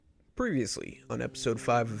Previously, on episode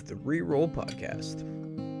 5 of the Reroll podcast,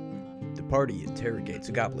 the party interrogates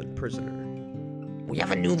a goblin prisoner. We have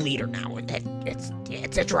a new leader now, and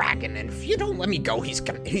it's a dragon, and if you don't let me go,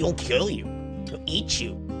 he'll kill you. He'll eat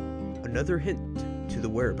you. Another hint to the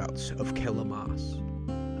whereabouts of Kelamas.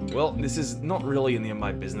 Well, this is not really any of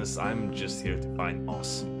my business. I'm just here to find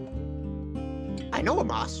Moss. I know a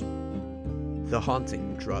Moss. The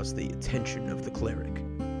haunting draws the attention of the cleric.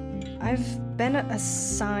 I've been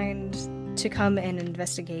assigned to come and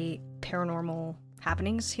investigate paranormal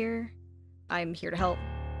happenings here. I'm here to help.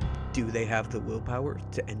 Do they have the willpower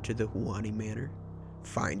to enter the Huani Manor?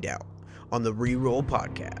 Find out on the Reroll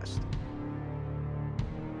podcast.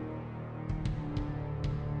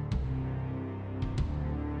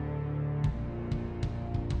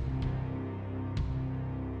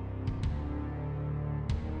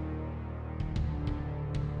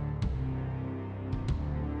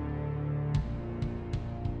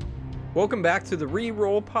 Welcome back to the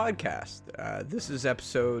Reroll podcast. This is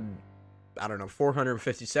episode,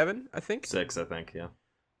 457, I think. 6, I think, yeah.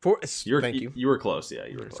 Thank you. You were close, yeah.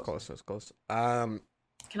 You were close. Close. Can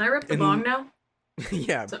I rip the bong now?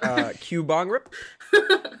 Yeah, cue bong rip.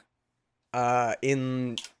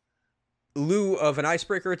 In lieu of an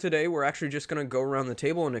icebreaker today, we're actually just going to go around the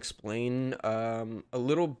table and explain a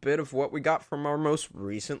little bit of what we got from our most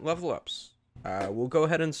recent level ups. We'll go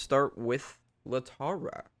ahead and start with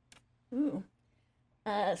Latara. Ooh.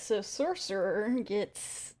 So Sorcerer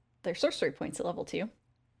gets their sorcery points at level 2.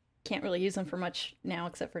 Can't really use them for much now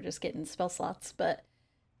except for just getting spell slots, but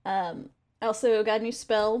I also got a new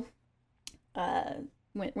spell,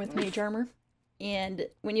 went with Mage Armor, and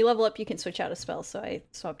when you level up you can switch out a spell, so I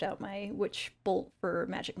swapped out my Witch Bolt for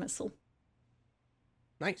Magic Missile.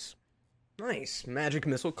 Nice. Magic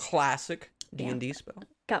Missile, classic D&D Yeah. spell.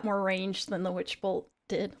 Got more range than the Witch Bolt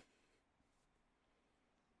did.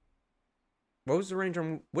 What was the range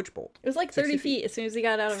on Witch Bolt? It was like 30 feet. As soon as he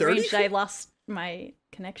got out of 30 range, feet? I lost my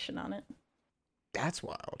connection on it. That's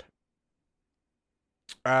wild.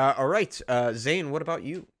 All right, Zane, what about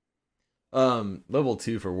you? Level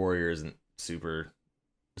 2 for warrior isn't super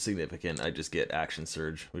significant. I just get action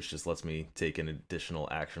surge, which just lets me take an additional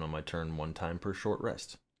action on my turn one time per short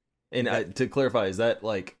rest. And to clarify, is that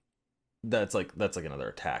that's like another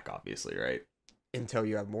attack, obviously, right? Until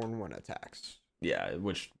you have more than one attacks. Yeah,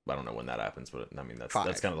 which I don't know when that happens, but I mean that's 5.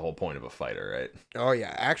 that's kind of the whole point of a fighter, right? Oh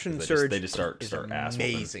yeah, action surge. They just start is ass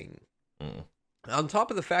amazing. whooping. On top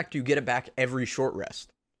of the fact you get it back every short rest.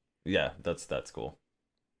 Yeah, that's cool.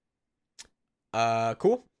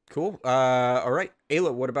 Cool. All right,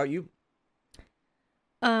 Ayla, what about you?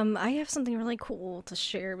 I have something really cool to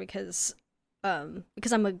share because I'm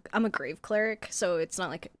a grave cleric, so it's not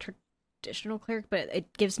like a traditional cleric, but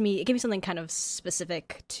it gives me something kind of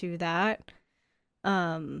specific to that.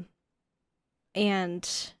 And can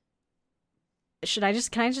I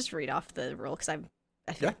just read off the rule, because I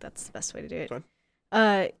feel like that's the best way to do it.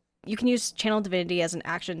 Fine. You can use Channel Divinity as an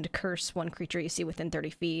action to curse one creature you see within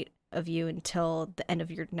 30 feet of you until the end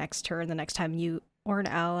of your next turn. The next time you or an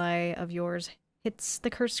ally of yours hits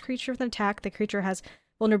the cursed creature with an attack, the creature has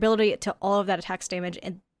vulnerability to all of that attack's damage,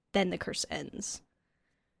 and then the curse ends.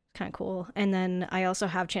 Kind of cool. And then I also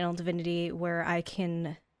have Channel Divinity where I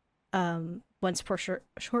can, once per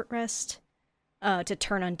short rest, to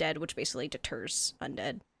turn undead, which basically deters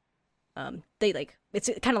undead. It's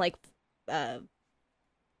kind of like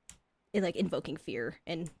invoking fear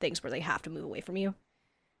and things where they have to move away from you.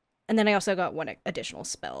 And then I also got one additional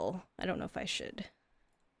spell. I don't know if I should,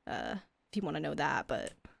 if you want to know that,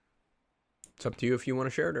 but It's up to you if you want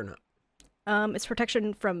to share it or not. it's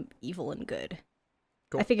protection from evil and good.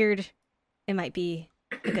 Cool. I figured it might be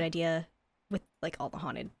a good idea with like all the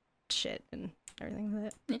haunted shit and everything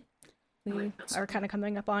that we are kind of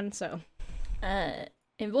coming up on. So,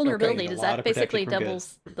 Invulnerability, Okay, does a lot that of basically protection from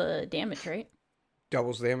doubles the damage, right?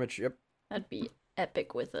 Doubles damage, yep. That'd be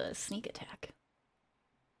epic with a sneak attack.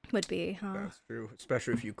 would be, huh? That's true,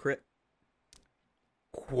 especially if you crit.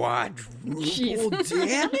 Quadruple Jeez.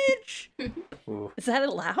 damage? Ooh. Is that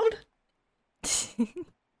allowed?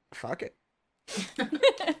 Fuck it.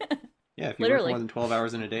 Yeah, if you Literally. work more than 12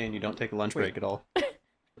 hours in a day and you don't take a lunch break at all.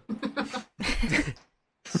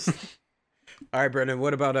 All right, Brendan,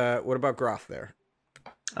 what about Groff there?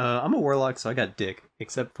 I'm a warlock, so I got dick,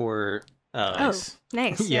 except for... Oh,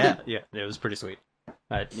 nice. yeah, it was pretty sweet.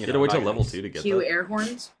 You had to wait till level 2 to get Cue that. air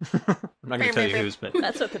horns. I'm not going to tell you whose, but...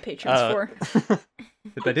 That's what the patron's for.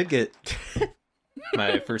 But I did get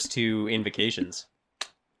my first 2 invocations.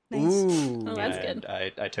 Nice. Ooh. Oh, that's and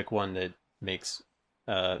good. I took one that makes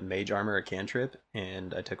Mage Armor a cantrip,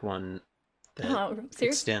 and I took one that Oh, seriously?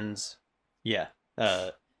 extends... Yeah.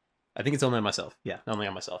 I think it's only on myself. Yeah, only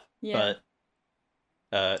on myself. Yeah.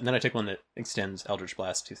 But and then I took one that extends Eldritch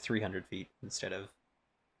Blast to 300 feet instead of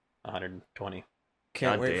 120.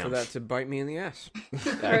 Can't God wait damn. for that to bite me in the ass.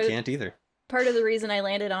 I can't either. Part of the reason I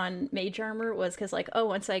landed on Mage Armor was because, like, oh,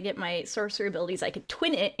 once I get my sorcery abilities, I could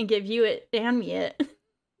twin it and give you it and me it.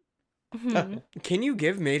 Can you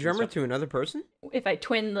give mage armor to another person? If I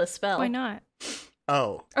twin the spell. Why not?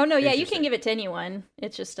 Oh. Oh, no, yeah, you Interesting. can give it to anyone.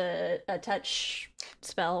 It's just a touch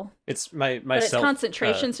spell. It's my But it's self,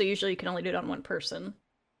 concentration, so usually you can only do it on one person.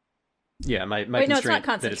 Yeah, my Wait, no, it's not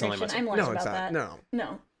constraint that it's only concentration. myself. I'm lying No, it's about not. that. No.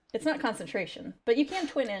 No, it's not concentration. But you can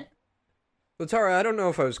twin it. But Tara, I don't know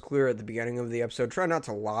if I was clear at the beginning of the episode. Try not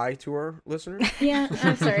to lie to our listeners. Yeah,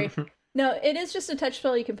 I'm sorry. No, it is just a touch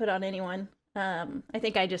spell you can put on anyone. I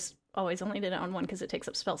think I just always only did it on one because it takes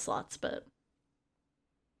up spell slots, but...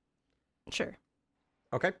 Sure.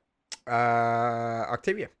 Okay.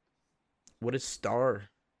 Octavia, what is Star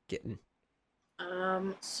getting?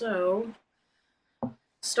 So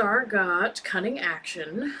Star got cunning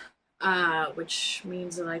action, which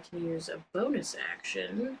means that I can use a bonus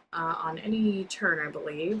action on any turn, I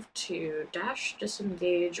believe, to dash,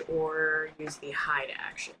 disengage, or use the hide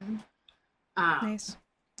action. Nice.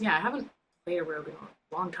 Yeah, I haven't played a rogue in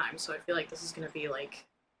a long time, so I feel like this is gonna be like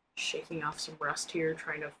shaking off some rust here,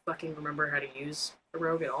 trying to fucking remember how to use a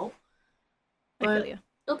rogue at all. I But feel you.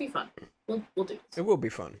 it'll be fun. We'll do this. It will be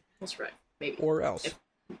fun. We'll survive, maybe. Or else.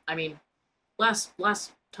 I mean, last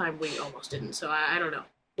time we almost didn't, so I don't know.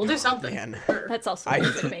 We'll do something. Man. Sure. That's also I- a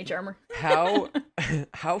bit of mage armor.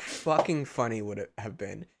 How fucking funny would it have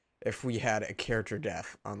been if we had a character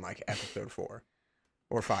death on like episode 4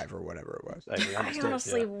 or 5 or whatever it was? We almost I did,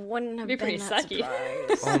 honestly yeah. wouldn't have Be been pretty that sucky.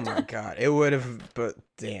 surprised. Oh my god, it would have. But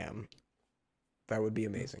damn, that would be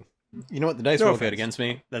amazing. You know what? The dice No roll offense. good against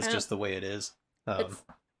me. That's Yeah. just the way it is. It's,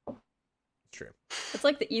 It's true. it's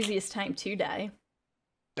like the easiest time to die.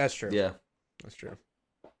 That's true. Yeah. That's true.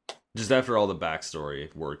 Just after all the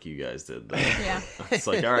backstory work you guys did, though. Yeah. It's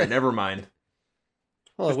like, all right, never mind.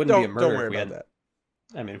 Well, it Just wouldn't be a don't murder worry if we about had.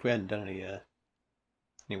 that. I mean, if we hadn't done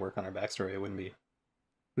any work on our backstory, it wouldn't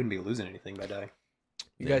be losing anything by dying.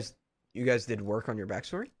 You Yeah. guys did work on your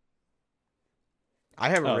backstory? I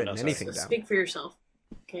haven't Oh, no, written sorry. anything So down. speak for yourself.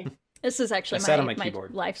 Okay. This is actually I sat on my my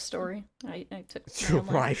keyboard. life story. I took It's my your own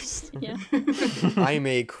life. life story. Yeah. I am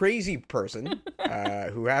a crazy person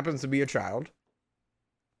who happens to be a child.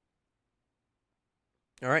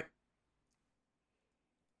 All right.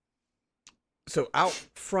 So out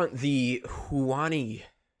front the Huani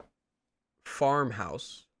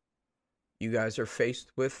farmhouse, you guys are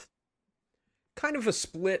faced with kind of a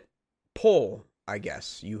split pull, I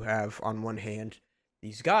guess. You have on one hand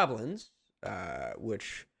these goblins,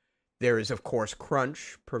 which there is of course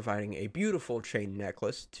Crunch providing a beautiful chain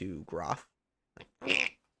necklace to Groff. I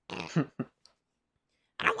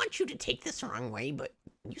don't want you to take this the wrong way, but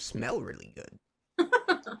you smell really good.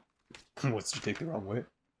 What's to take the wrong way?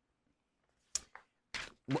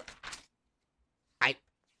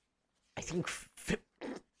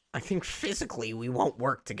 I think physically we won't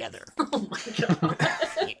work together. Oh my god.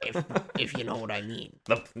 if you know what I mean.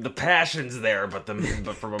 The passion's there, but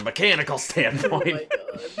from a mechanical Oh standpoint. my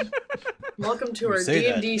god. Welcome to You our say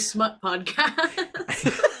that. D&D smut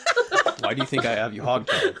podcast. Why do you think I have you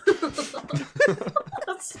hogtied?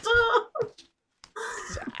 Stop.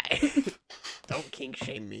 Don't kink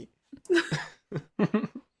shame me.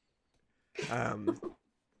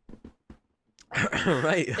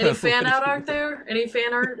 Right. Any fan out out there? Any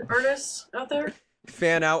fan artists out there?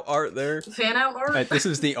 Fan out art there. Fan out art? This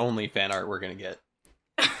is the only fan art we're gonna get.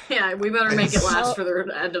 Yeah, we better make it last for the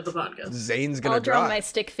end of the podcast. Zane's gonna I'll draw draw. my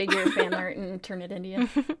stick figure fan art and turn it into you.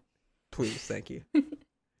 Please, thank you.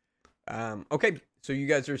 Okay, so you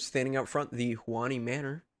guys are standing out front the Huani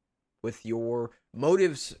Manor with your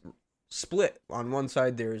motives split. On one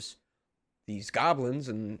side, there's these goblins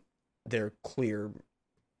and their clear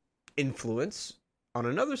influence. On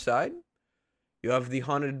another side, you have the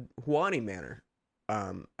haunted Huani Manor,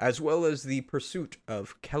 as well as the pursuit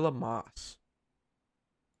of Kelamas.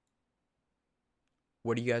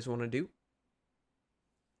 What do you guys want to do?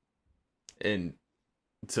 And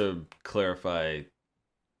to clarify,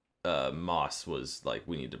 Moss was like,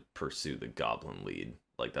 we need to pursue the goblin lead.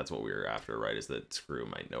 Like, that's what we were after, right? Is that Screw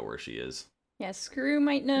might know where she is. Yeah, Screw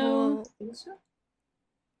might know. Think so?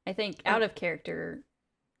 I think out of character,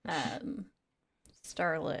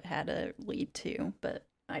 Starlet had a lead too, but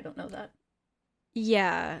I don't know that.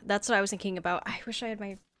 Yeah, that's what I was thinking about. I wish I had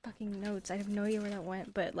my fucking notes. I have no idea where that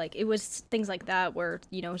went, but like it was things like that where,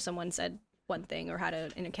 you know, someone said one thing or had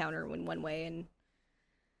an encounter in one way and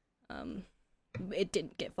it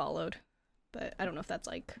didn't get followed. But I don't know if that's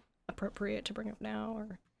like appropriate to bring up now,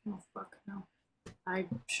 or Oh fuck no! I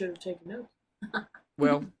should have taken notes.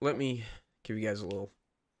 Well, let me give you guys a little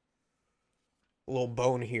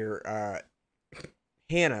bone here.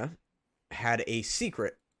 Hannah had a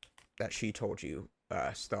secret that she told you,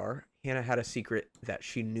 Star. Hannah had a secret that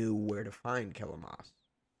she knew where to find Kelamos.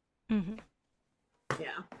 mm-hmm. Yeah.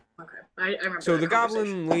 Okay. I remember. So that the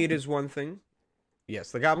conversation. goblin lead is one thing.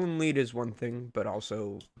 Yes, the goblin lead is one thing, but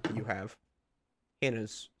also you have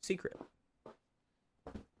Hannah's secret.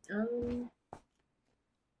 Okay.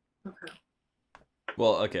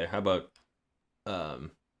 Well, okay. How about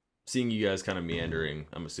seeing you guys kind of meandering?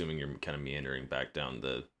 I'm assuming you're kind of meandering back down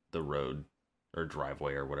the road or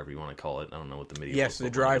driveway or whatever you want to call it. I don't know what the medieval Yes, the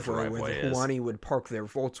equivalent of driveway where the is. Huani would park their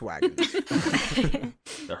Volkswagens.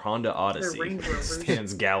 Their Honda Odyssey Range Rovers.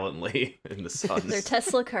 stands gallantly in the sun. They're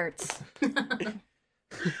Tesla carts.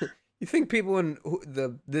 You think people in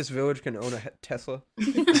this village can own a Tesla?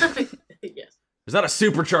 Yes. There's not a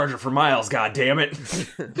supercharger for miles, god damn it.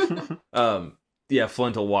 Yeah,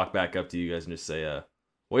 Flint will walk back up to you guys and just say,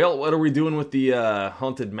 well, what are we doing with the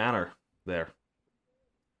haunted manor there?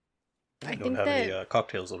 I don't think have that any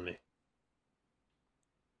cocktails on me.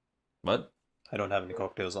 What? I don't have any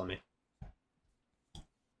cocktails on me.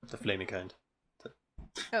 The flaming kind.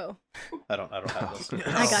 oh I don't have those.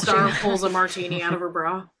 I got Star you. pulls a martini out of her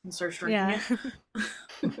bra and starts drinking yeah,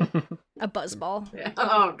 it. a buzzball. Yeah.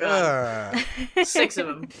 Oh god. 6 of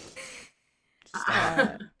them.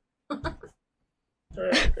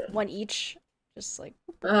 One each, just like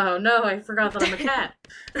Oh no! I forgot that I'm a cat.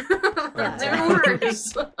 That's Yeah. even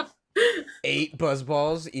worse. 8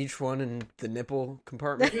 buzzballs, each one in the nipple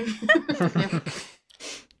compartment.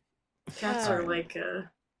 Cats are like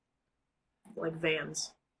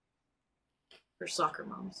vans for soccer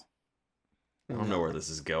moms. I don't know where this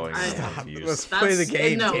is going. I- I'm Stop. confused. Let's play the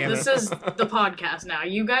game. No, damn this it. is the podcast now.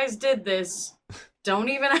 You guys did this. Don't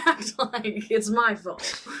even act like it's my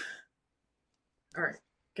fault. All right,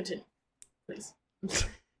 continue, please.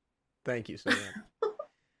 Thank you, Sam.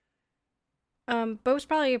 Bo's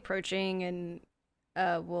probably approaching and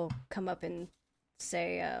will come up and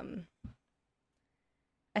say,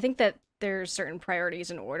 I think that there's certain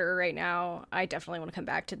priorities in order right now. I definitely want to come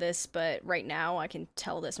back to this, but right now I can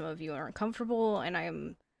tell that some of you are uncomfortable,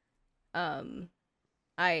 and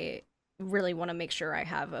I really want to make sure I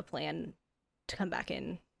have a plan to come back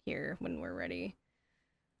in here when we're ready.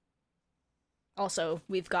 Also,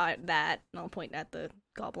 we've got that, and I'll point at the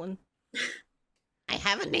goblin. I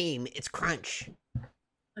have a name. It's Crunch.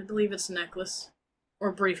 I believe it's necklace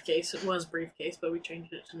or briefcase. It was briefcase, but we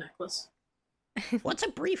changed it to necklace. What's a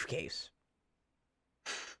briefcase?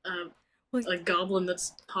 A goblin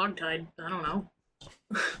that's hogtied. I don't know.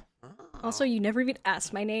 Also, you never even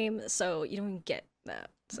asked my name, so you don't even get that.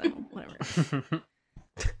 So, whatever.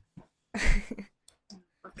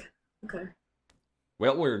 Okay.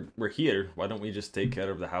 Well, we're here. Why don't we just take care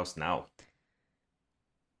of the house now?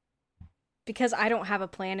 Because I don't have a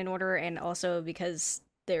plan in order, and also because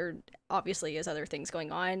there obviously is other things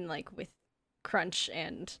going on, like with Crunch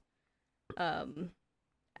and, I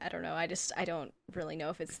don't know, I don't really know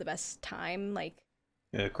if it's the best time. Like,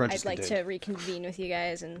 Yeah, Crunch is I'd like to contained. reconvene with you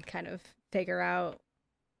guys and kind of figure out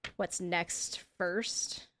what's next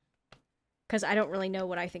first. Because I don't really know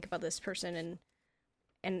what I think about this person,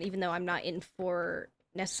 and even though I'm not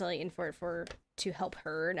necessarily in for it to help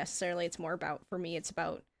her necessarily, it's more about, for me, it's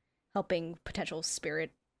about helping potential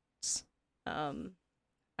spirits. I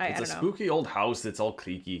It's don't a know. spooky old house that's all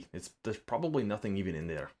creaky. There's probably nothing even in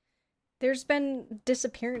there. There's been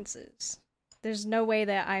disappearances. There's no way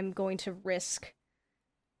that I'm going to risk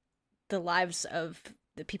the lives of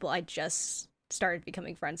the people I just started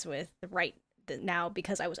becoming friends with now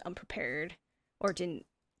because I was unprepared or didn't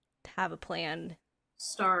have a plan,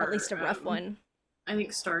 Star. at least a rough one. I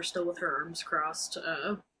think Star's still with her arms crossed,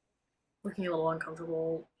 looking a little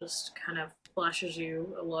uncomfortable, just kind of flashes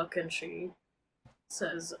you a look, and she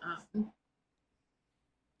says,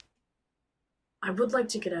 I would like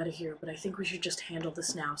to get out of here, but I think we should just handle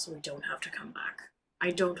this now so we don't have to come back.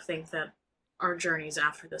 I don't think that our journeys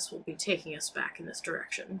after this will be taking us back in this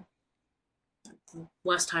direction. The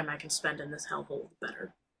less time I can spend in this hellhole, the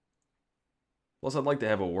better. Plus, I'd like to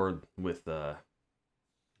have a word with the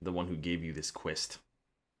one who gave you this quest.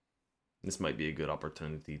 This might be a good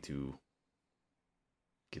opportunity to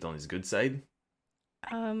get on his good side.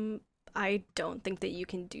 I don't think that you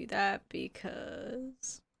can do that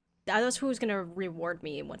because that's who was going to reward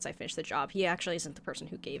me once I finish the job. He actually isn't the person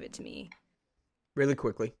who gave it to me. Really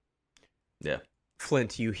quickly, Yeah.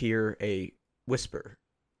 Flint, you hear a whisper.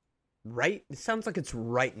 Right? It sounds like it's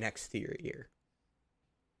right next to your ear.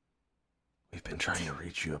 We've been trying to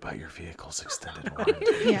reach you about your vehicle's extended warranty.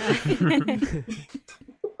 Yeah.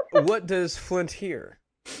 What does Flint hear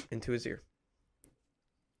into his ear?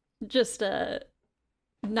 Just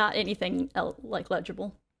not anything like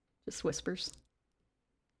legible. Just whispers.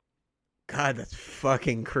 God, that's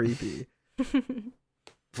fucking creepy.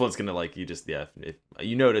 Flint's gonna like you just if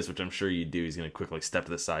you notice, which I'm sure you do, he's gonna quickly step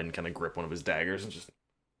to the side and kind of grip one of his daggers and just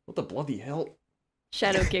what the bloody hell?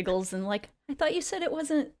 Shadow giggles and like, I thought you said it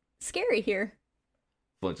wasn't scary here.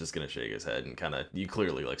 Flint's just gonna shake his head and kind of you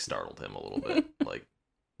clearly like startled him a little bit, like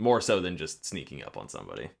more so than just sneaking up on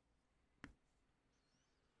somebody.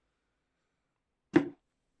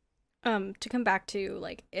 To come back to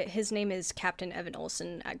like his name is Captain Evan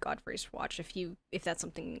Olson at Godfrey's Watch. If that's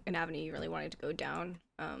something an avenue you really wanted to go down.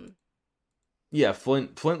 Yeah,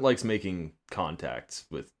 Flint likes making contacts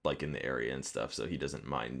with like in the area and stuff, so he doesn't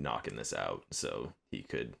mind knocking this out. So he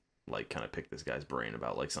could like kind of pick this guy's brain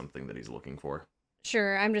about like something that he's looking for.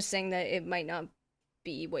 Sure, I'm just saying that it might not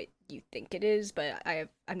be what you think it is, but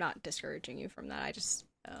I'm not discouraging you from that. I just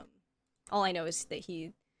all I know is that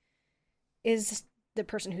he is the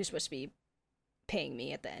person who's supposed to be paying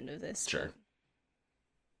me at the end of this. Sure.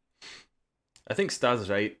 I think Stas is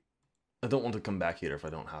right. I don't want to come back here if I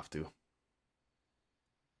don't have to.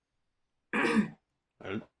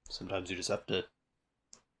 Sometimes you just have to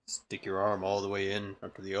stick your arm all the way in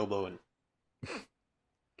up to the elbow and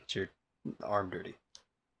get your arm dirty.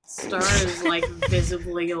 Star is like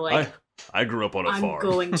visibly like I grew up on a I'm farm.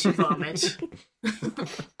 going to vomit.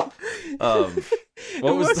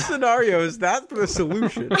 In what scenario is that the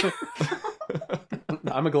solution?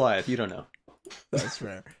 I'm a Goliath, you don't know. That's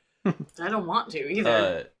fair. I don't want to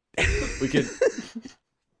either.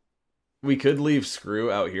 We could leave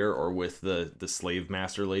Screw out here or with the slave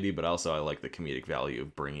master lady, but also I like the comedic value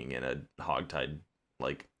of bringing in a hogtied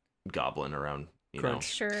like goblin around. You know,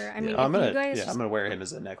 Sure. I mean, Yeah. if I'm gonna wear him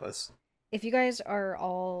as a necklace. if you guys are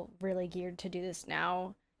all really geared to do this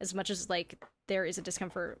now, as much as like there is a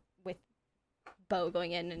discomfort with Bo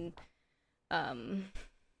going in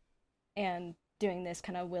and doing this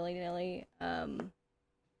kind of willy-nilly,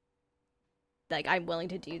 like I'm willing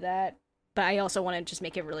to do that, but I also want to just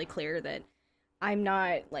make it really clear that I'm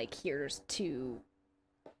not like here to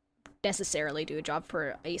necessarily do a job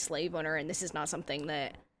for a slave owner, and this is not something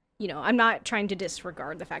that, you know, I'm not trying to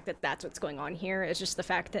disregard the fact that that's what's going on here. It's just the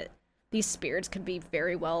fact that these spirits could be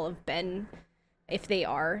very well have been, if there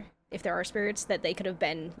are spirits, that they could have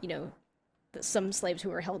been, you know, some slaves who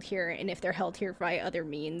were held here, and if they're held here by other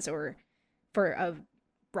means or for a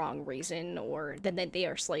wrong reason, or then they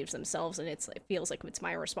are slaves themselves, and it feels like it's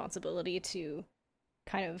my responsibility to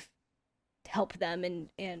kind of help them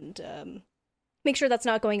and make sure that's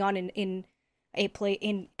not going on in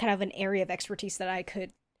in kind of an area of expertise that I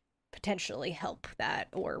could potentially help that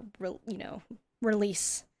or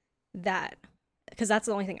release that, because that's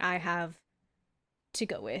the only thing I have to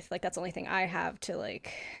go with. Like that's the only thing I have to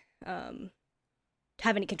like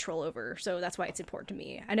have any control over. So that's why it's important to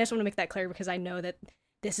me. I just want to make that clear because I know that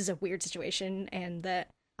this is a weird situation and that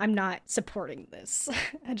I'm not supporting this.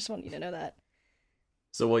 I just want you to know that.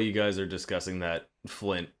 So while you guys are discussing that,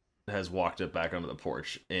 Flint has walked up back onto the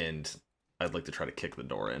porch, and I'd like to try to kick the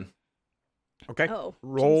door in. Okay. Oh,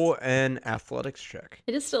 Roll an athletics check.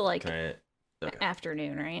 It is still like Okay.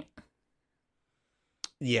 afternoon, right?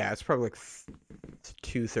 Yeah, it's probably like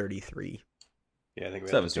 2:33. Yeah, I think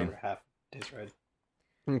we have to 17. over half day's ride.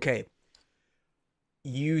 Okay.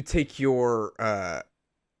 You take your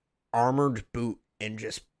armored boot and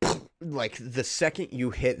just like the second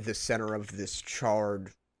you hit the center of this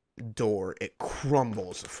charred door, it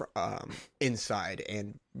crumbles inside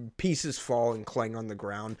and pieces fall and clang on the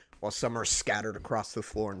ground while some are scattered across the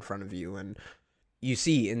floor in front of you. And you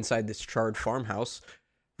see inside this charred farmhouse,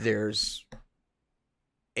 there's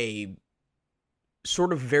a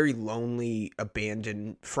sort of very lonely,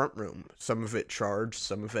 abandoned front room. Some of it charred,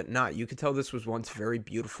 some of it not. You could tell this was once very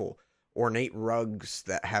beautiful. Ornate rugs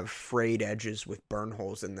that have frayed edges with burn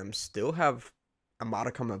holes in them still have a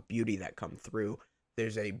modicum of beauty that come through.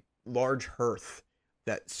 There's a large hearth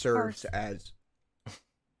that serves as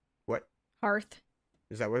what? Hearth.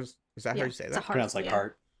 Is that how you say it's a that? hearth, Pronounced like yeah.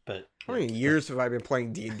 heart, but How many years have I been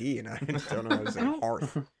playing D&D and I don't know how to say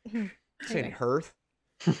hearth? Saying Anyway. hearth.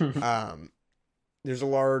 There's a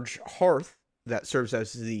large hearth that serves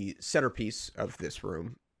as the centerpiece of this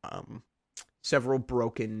room. Several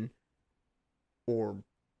broken or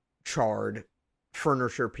charred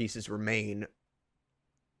furniture pieces remain.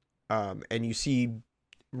 And you see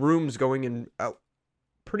rooms going in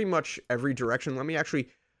pretty much every direction. Let me actually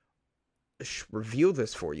reveal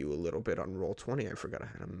this for you a little bit on Roll20. I forgot I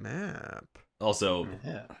had a map. Also,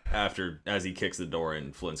 Yeah. as he kicks the door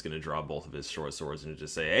in, Flint's gonna draw both of his short swords and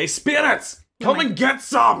just say, "Hey, spirits, come and get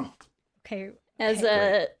some!" Okay. As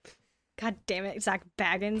God damn it, Zach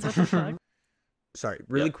Baggins. What the fuck? Sorry,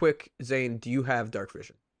 really Yep. quick, Zane, do you have dark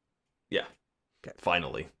vision? Yeah. Okay.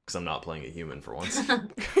 Finally, because I'm not playing a human for once.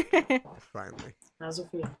 Finally. How's it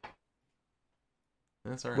feel?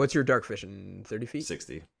 That's all right. What's your dark vision? 30 feet?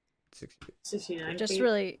 60? 60 feet. 69 Just feet.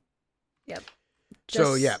 really, yep.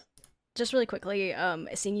 So, yeah. Just really quickly,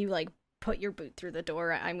 seeing you like put your boot through the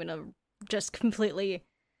door, I'm gonna just completely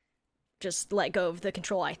just let go of the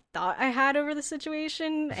control I thought I had over the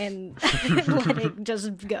situation and let it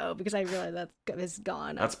just go because I realize that is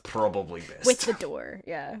gone. That's probably best. With the door,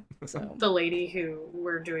 yeah. So The lady who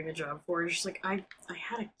we're doing a job for is just like, I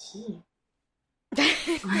had a key.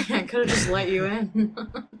 I could have just let you in.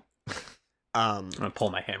 I'm gonna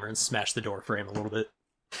pull my hammer and smash the door frame a little bit.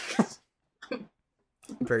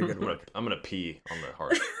 Very good work. I'm gonna pee on the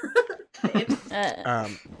hearth.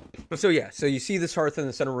 So you see this hearth in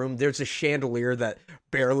the center room. There's a chandelier that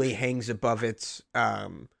barely hangs above it.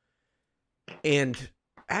 And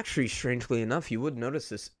actually, strangely enough, you would notice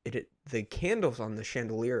this. The candles on the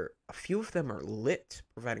chandelier, a few of them are lit,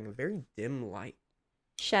 providing a very dim light.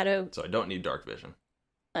 Shadow So I don't need dark vision.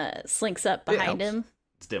 slinks up It behind helps. him,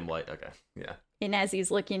 It's dim light. Okay. Yeah. and as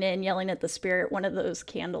he's looking in, yelling at the spirit, one of those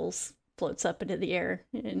candles floats up into the air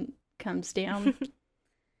and comes down.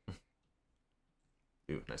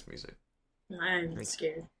 Ooh, nice music. I'm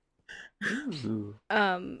scared. Ooh.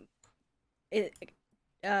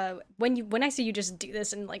 when I see you just do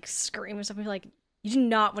this and like scream or something, like you do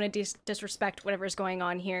not want to disrespect whatever is going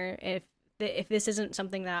on here. If this isn't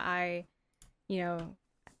something that I,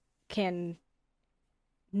 can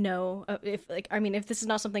know, if this is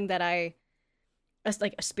not something that as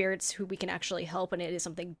like spirits who we can actually help, and it is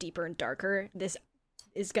something deeper and darker, this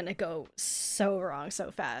is gonna go so wrong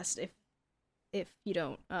so fast if you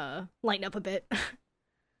don't lighten up a bit.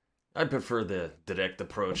 I prefer the direct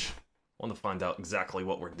approach. I want to find out exactly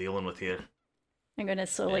what we're dealing with here. I'm gonna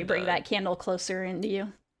slowly And, bring that candle closer into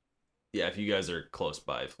you. Yeah, if you guys are close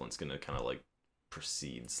by, Flint's gonna kind of like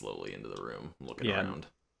proceed slowly into the room, looking Yeah. around.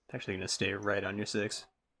 Actually gonna stay right on your 6.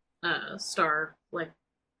 Star, like,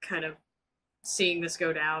 kind of seeing this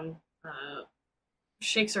go down,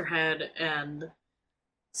 shakes her head and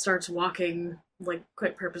starts walking, like,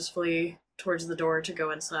 quite purposefully towards the door to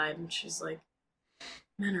go inside, and she's like,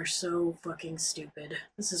 men are so fucking stupid.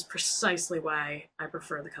 This is precisely why I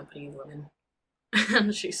prefer the company you live in.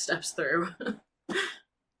 And she steps through.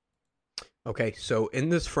 Okay, so in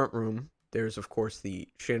this front room, there's of course the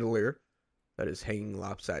chandelier that is hanging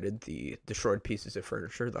lopsided, the destroyed pieces of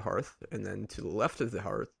furniture, the hearth, and then to the left of the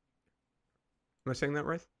hearth. Am I saying that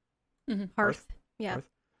right? Hearth. Yeah. Hearth.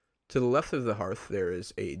 To the left of the hearth, there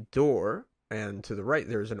is a door, and to the right,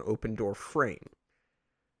 there is an open door frame.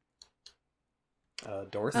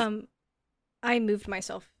 Dorth? I moved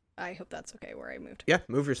myself. I hope that's okay where I moved. Yeah,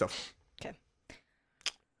 move yourself. Okay.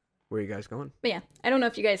 Where are you guys going? But yeah, I don't know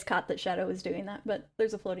if you guys caught that Shadow was doing that, but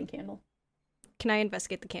there's a floating candle. Can I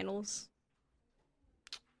investigate the candles?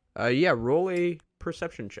 Yeah, roll a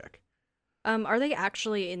perception check. Are they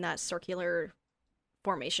actually in that circular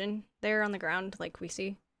formation there on the ground like we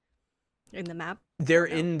see in the map? They're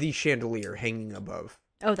No. in the chandelier hanging above.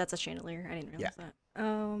 Oh, that's a chandelier. I didn't realize that.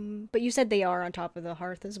 But you said they are on top of the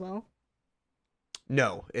hearth as well?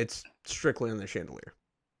 No, it's strictly on the chandelier.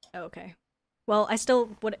 Oh, okay. Well, I still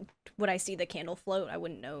would I see the candle float? I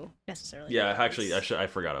wouldn't know necessarily. Yeah, what it actually, was. I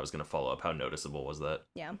forgot I was gonna follow up. How noticeable was that?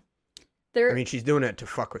 Yeah. There, I mean, she's doing it to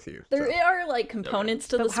fuck with you. there so. are like components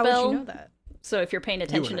to But the how spell. would you know that? So if you're paying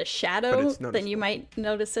attention to wouldn't, Shadow, it's then you noticeable. might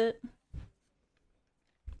notice it.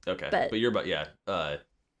 Okay, But- but you're yeah. I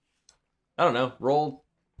don't know. Roll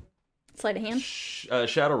Sleight of hand.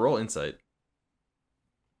 shadow. Roll insight.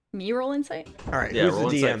 Me roll insight. All right, Yeah, who's roll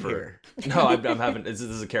the insight DM for- here? No, I'm having. This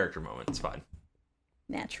is a character moment. It's fine.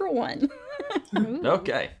 Natural one. Ooh.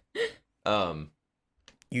 Okay.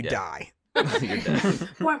 You Yeah. die. You're dead.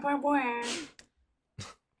 Wah, wah, wah.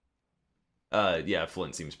 Yeah,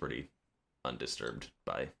 Flint seems pretty undisturbed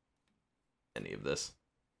by any of this.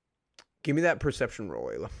 Give me that perception roll,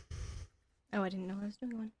 Ayla. Oh, I didn't know I was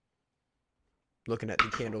doing one. Looking at the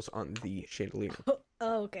candles on the chandelier.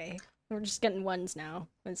 Oh, okay. We're just getting ones now.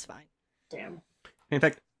 It's fine. Damn. In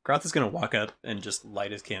fact, Groth is gonna walk up and just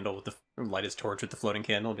light his torch with the floating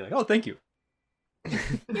candle and be like, "Oh, thank you."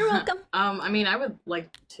 You're welcome. I mean, I would like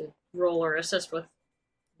to roll or assist with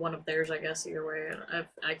one of theirs, I guess, either way, if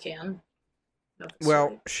I can. If it's Well,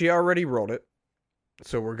 right. she already rolled it,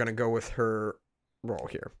 so we're gonna go with her roll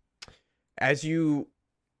here. As you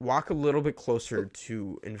walk a little bit closer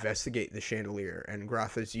to investigate the chandelier. And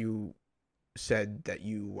Groth, as you said that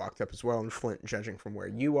you walked up as well, and Flint, judging from where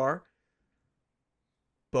you are,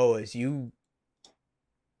 Bo, as you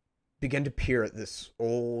begin to peer at this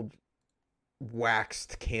old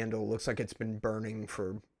waxed candle, looks like it's been burning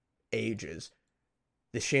for ages,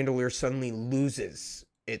 the chandelier suddenly loses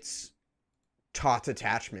its taut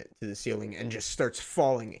attachment to the ceiling and just starts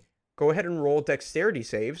falling. Go ahead and roll dexterity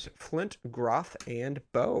saves, Flint, Groth, and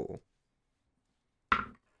Bo.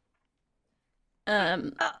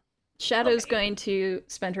 Shadow's going to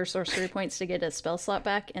spend her sorcery points to get a spell slot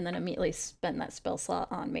back, and then immediately spend that spell slot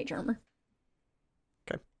on Mage Armor.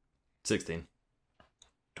 16.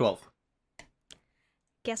 12.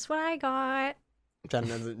 Guess what I got? Is that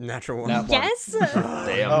another natural one? Nat one. Yes.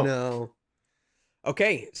 Damn. Oh, no.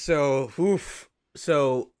 Okay, so,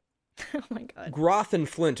 So, Oh my god. Groth and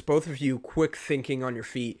Flint, both of you quick thinking on your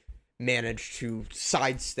feet, manage to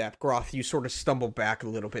sidestep. Groth, you sort of stumble back a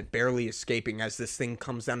little bit, barely escaping as this thing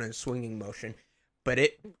comes down in a swinging motion. But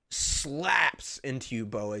it slaps into you,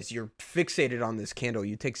 Bo, as you're fixated on this candle.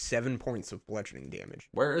 You take 7 points of bludgeoning damage.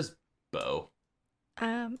 Where is Bo?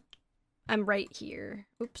 I'm right here.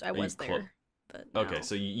 Oops, I you was there. But Okay, no.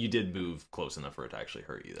 so you did move close enough for it to actually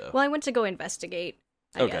hurt you, though. Well, I went to go investigate,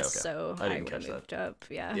 I Okay, guess, okay. so I didn't would catch have moved that. up,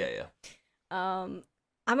 yeah. Yeah.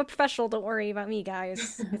 I'm a professional, don't worry about me,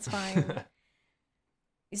 guys. It's fine.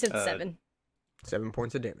 You said 7. 7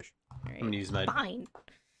 points of damage. All right. I'm gonna use my Fine.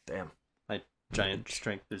 Damn. giant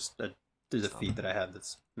strength. There's a feat that I have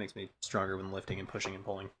that makes me stronger when lifting and pushing and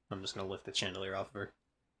pulling. I'm just gonna lift the chandelier off of her.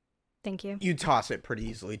 Thank you. You toss it pretty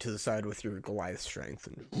easily to the side with your Goliath strength.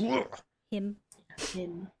 And Him.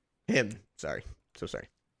 him. Sorry. So sorry.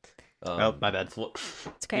 Oh, my bad. It's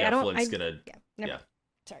okay. Yeah, I don't. Flint's I, gonna. Yeah. Never, yeah.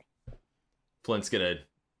 Sorry. Flint's gonna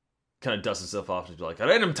kind of dust himself off and be like,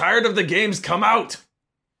 "Alright, I'm tired of the games. Come out."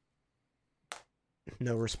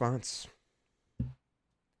 No response.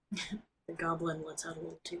 The goblin lets out a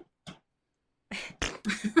little too.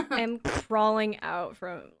 I'm crawling out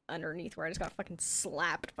from underneath where I just got fucking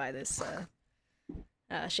slapped by this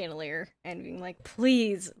chandelier and being like,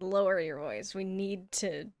 please lower your voice. We need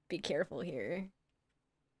to be careful here.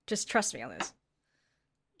 Just trust me on this.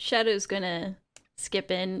 Shadow's gonna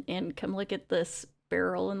skip in and come look at this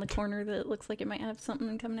barrel in the corner that looks like it might have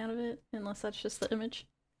something coming out of it, unless that's just the image.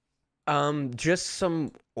 Just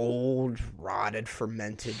some old, rotted,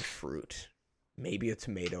 fermented fruit. Maybe a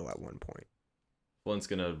tomato at one point. Flint's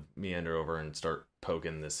gonna meander over and start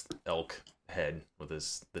poking this elk head with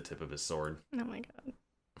the tip of his sword. Oh my god.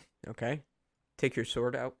 Okay. Take your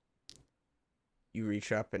sword out. You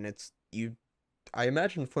reach up and I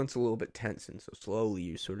imagine Flint's a little bit tense, and so slowly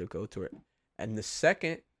you sort of go to it. And the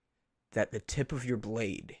second that the tip of your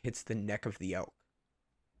blade hits the neck of the elk,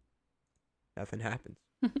 nothing happens.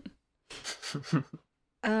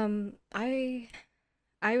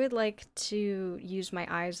 I would like to use my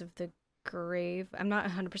Eyes of the Grave. I'm not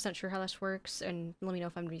 100% sure how this works, and let me know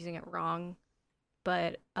if I'm using it wrong.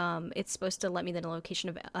 But it's supposed to let me know the location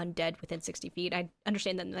of undead within 60 feet. I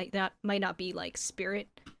understand that might not be like spirit.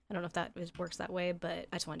 I don't know if that works that way, but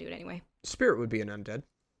I just want to do it anyway. Spirit would be an undead.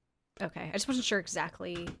 Okay, I just wasn't sure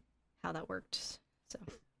exactly how that worked. So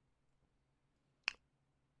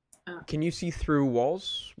Can you see through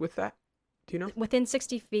walls with that? Do you know? within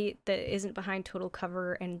 60 feet that isn't behind total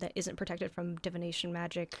cover and that isn't protected from divination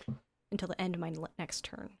magic until the end of my next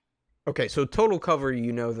turn. Okay, so total cover,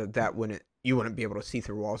 you know you wouldn't be able to see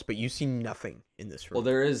through walls, but you see nothing in this room. Well,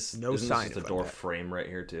 there is no isn't sign this just of a door undead. frame right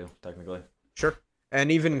here too, technically. Sure.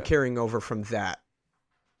 And even Okay. carrying over from that,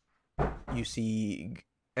 you see,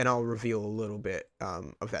 and I'll reveal a little bit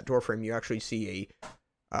of that door frame. You actually see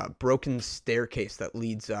a broken staircase that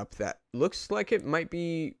leads up that looks like it might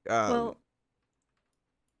be.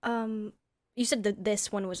 You said that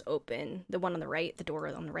this one was open. The one on the right, the door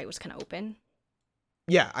on the right was kind of open.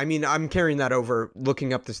 Yeah, I mean, I'm carrying that over,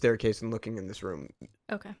 looking up the staircase and looking in this room.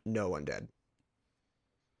 Okay. No undead.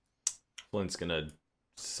 Flint's gonna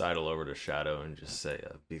sidle over to Shadow and just say,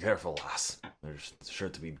 "Be careful, lass. There's sure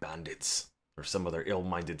to be bandits or some other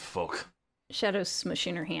ill-minded folk." Shadow's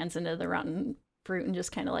smushing her hands into the rotten fruit and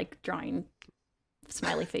just kind of like drawing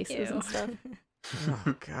smiley faces and stuff.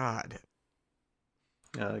 Oh, God.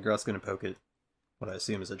 Groth's gonna poke at what I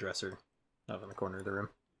assume is a dresser up in the corner of the room.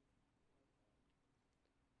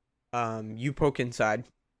 You poke inside,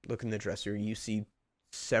 look in the dresser. You see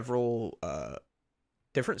several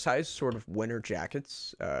different size sort of winter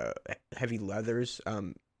jackets, heavy leathers,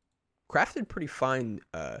 crafted pretty fine.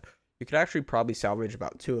 You could actually probably salvage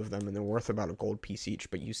about 2 of them, and they're worth about a gold piece each.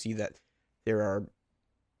 But you see that there are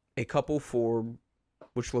a couple for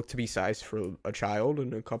which look to be sized for a child,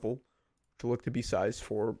 and a couple which look to be sized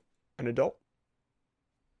for an adult.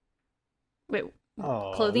 Wait,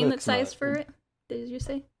 Oh, clothing look, that's sized for Martin. it? Did you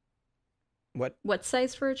say? What? What's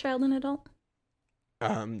sized for a child and adult?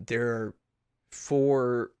 There are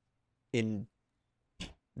 4 in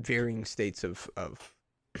varying states of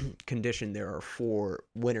condition. There are 4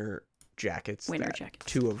 winter jackets. Winter that jackets.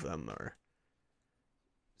 2 of them are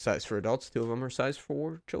sized for adults. 2 of them are sized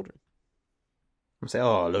for children. I'm saying,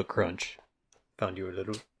 oh, look, Crunch. Found you a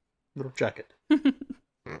little jacket.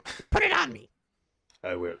 Put it on me.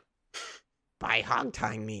 I will. By hog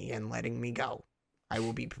tying me and letting me go. I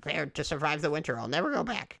will be prepared to survive the winter. I'll never go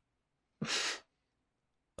back.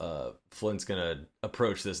 Flint's gonna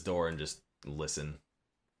approach this door and just listen.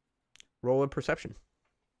 Roll a perception.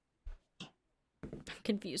 I'm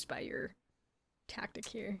confused by your tactic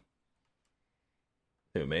here.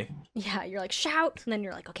 Who, me? Yeah, you're like, shout, and then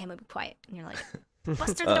you're like, okay, I'm gonna be quiet. And you're like,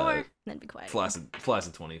 bust through the door, and then be quiet.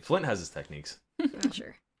 Flaccid 20. Flint has his techniques.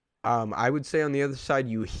 Sure. I would say on the other side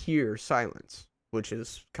you hear silence, which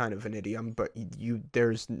is kind of an idiom, but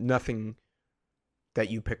there's nothing that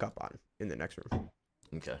you pick up on in the next room.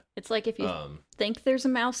 Okay. It's like if you think there's a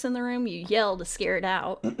mouse in the room, you yell to scare it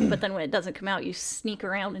out, but then when it doesn't come out, you sneak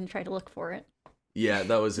around and try to look for it. Yeah,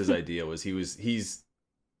 that was his idea.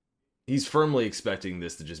 He's firmly expecting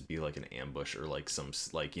this to just be like an ambush or like some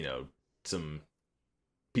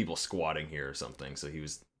people squatting here or something. So he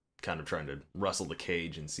was kind of trying to rustle the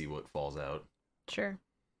cage and see what falls out. Sure.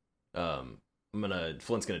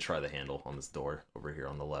 Flint's gonna try the handle on this door over here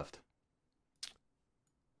on the left.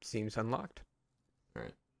 Seems unlocked. All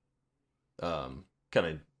right. Kind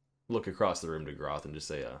of look across the room to Groth and just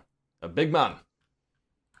say, a big man.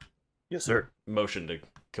 Yes, sir. Motion to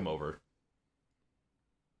come over.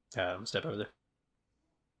 Step over there.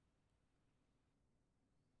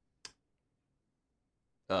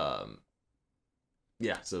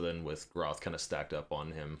 Yeah, so then with Groth kind of stacked up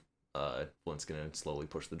on him, Flint's gonna slowly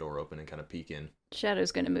push the door open and kind of peek in.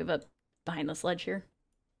 Shadow's gonna move up behind the sledge here.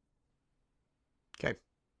 Okay.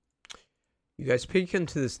 You guys peek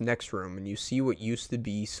into this next room and you see what used to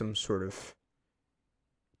be some sort of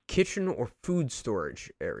kitchen or food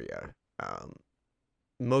storage area.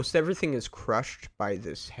 Most everything is crushed by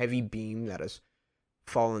this heavy beam that has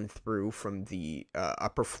fallen through from the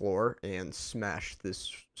upper floor and smashed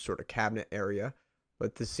this sort of cabinet area.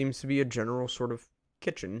 But this seems to be a general sort of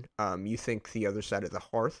kitchen. You think the other side of the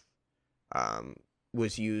hearth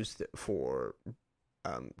was used for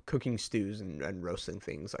cooking stews and roasting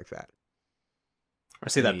things like that. I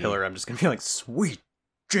see that pillar, I'm just gonna be like, sweet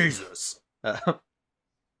Jesus. What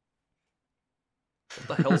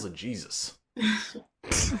the hell's a Jesus?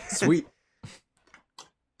 Sweet.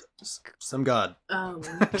 Some god.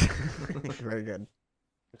 Very good.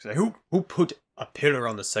 Say, who put a pillar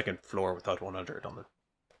on the second floor without one under it on the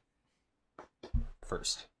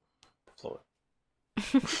first floor?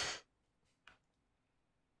 I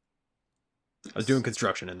was doing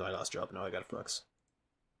construction in my last job, now I gotta flex.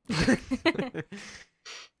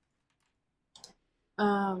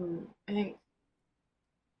 I think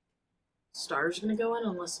Star's gonna go in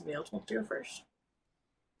unless somebody else wants to go first.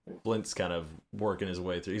 Flint's kind of working his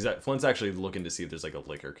way through. Flint's actually looking to see if there's like a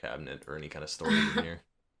liquor cabinet or any kind of storage in here.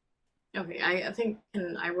 Okay, I think,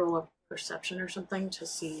 can I roll a perception or something to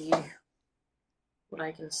see what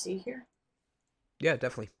I can see here? Yeah,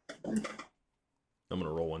 definitely. I'm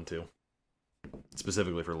gonna roll one too,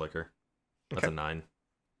 specifically for liquor. That's Okay. a 9.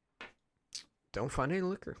 Don't find any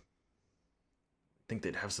liquor. I think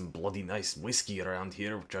they'd have some bloody nice whiskey around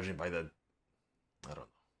here, judging by the... I don't know.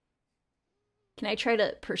 Can I try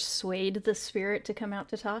to persuade the spirit to come out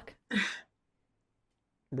to talk?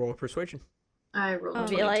 Roll a persuasion. I rolled a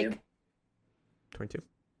Be 22. like, 22.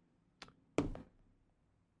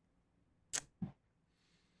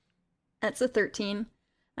 that's a 13.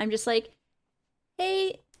 I'm just like,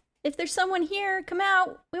 hey, if there's someone here, come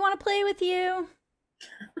out. We want to play with you.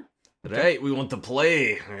 Right, we want to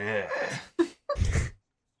play. Yeah.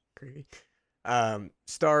 Creepy.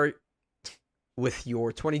 Star, with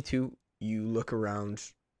your 22, you look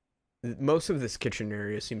around. Most of this kitchen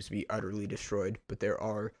area seems to be utterly destroyed, but there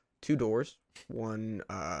are 2 doors, one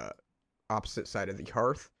opposite side of the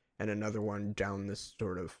hearth, and another one down this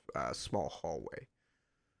sort of small hallway.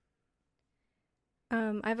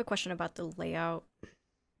 I have a question about the layout.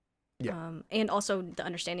 Yeah. And also the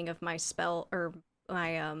understanding of my spell or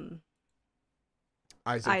my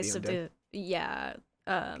Eyes of the undead.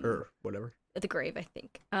 Or whatever. the grave, I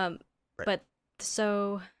think. Right. But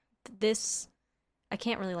so this I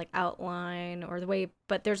can't really like outline or the way,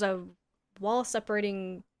 but there's a wall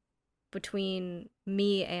separating between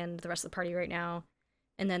me and the rest of the party right now,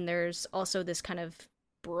 and then there's also this kind of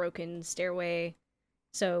broken stairway.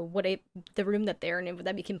 So the room that they're in, would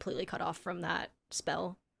that be completely cut off from that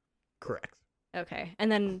spell? Correct. Okay.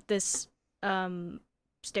 And then this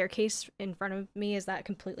staircase in front of me, is that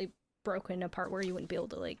completely broken apart where you wouldn't be able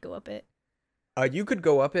to like go up it? You could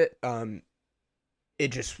go up it. It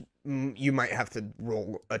just you might have to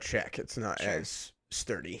roll a check. It's not as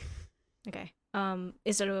sturdy. Okay.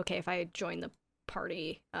 Is it okay if I join the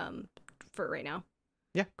party for right now?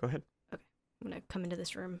 Yeah, go ahead. Okay. I'm gonna come into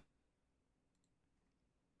this room.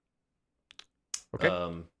 Okay.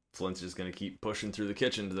 Flint's just gonna keep pushing through the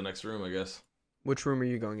kitchen to the next room, I guess. Which room are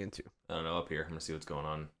you going into? I don't know, up here. I'm gonna see what's going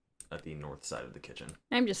on at the north side of the kitchen.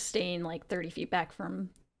 I'm just staying like 30 feet back from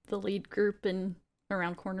the lead group and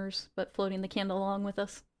around corners, but floating the candle along with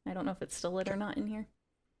us. I don't know if it's still lit or not in here.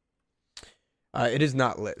 It is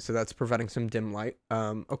not lit, so that's providing some dim light.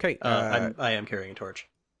 Okay. I am carrying a torch.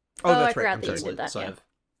 Oh, I that's right. forgot I'm that you sorry. did that. So I Yeah. have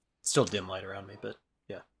still dim light around me, but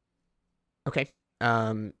yeah. Okay.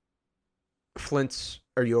 Flint's,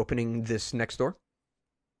 are you opening this next door?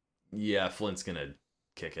 Yeah, Flint's gonna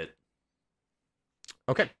kick it.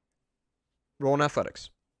 Okay. Roll in athletics.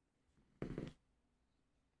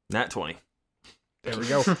 Nat 20. There we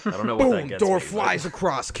go. I don't know what that Boom! gets Door me, but- flies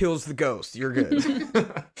across, kills the ghost. You're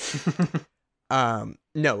good.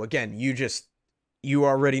 No, again, you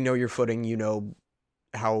already know your footing. You know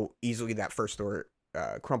how easily that first door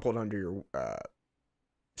crumpled under your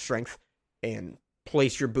strength, and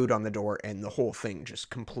place your boot on the door, and the whole thing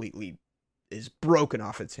just completely is broken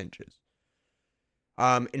off its hinges.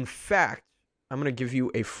 In fact, I'm gonna give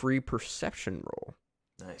you a free perception roll.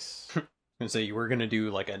 Nice. I was gonna say you were gonna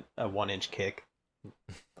do like a 1-inch kick,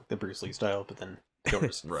 like the Bruce Lee style, but then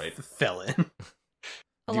doors Right. fell in.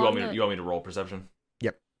 Do you want Along me to roll perception?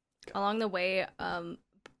 Along the way,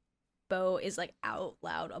 Bo is like out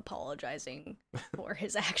loud apologizing for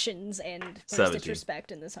his actions and for his 17.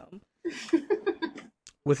 disrespect in this home.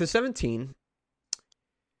 With a 17,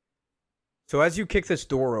 so as you kick this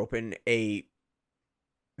door open, a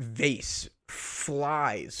vase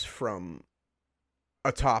flies from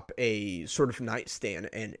atop a sort of nightstand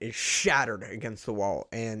and is shattered against the wall.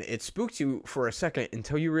 And it spooked you for a second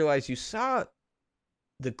until you realize you saw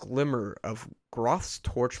the glimmer of Groth's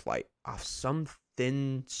torchlight off some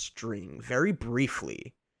thin string, very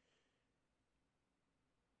briefly.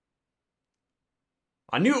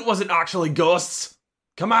 I knew it wasn't actually ghosts!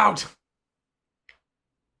 Come out!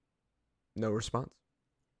 No response.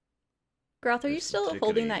 Groth, are you There's still some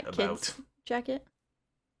holding chickadee that about. kid's jacket?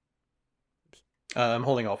 I'm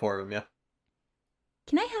holding all 4 of them. Yeah.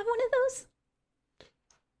 Can I have one of those?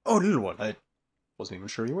 Oh, little one. I wasn't even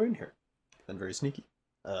sure you were in here. Been very sneaky.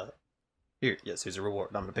 Here, yes, here's a reward.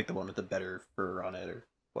 I'm gonna pick the one with the better fur on it or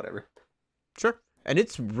whatever. Sure. And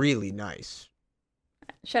it's really nice.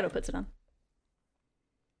 Shadow puts it on.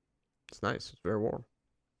 It's nice. It's very warm.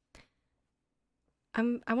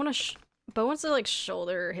 I want to. Bo wants to like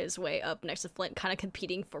shoulder his way up next to Flint, kind of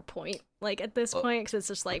competing for point. Like at this point, because it's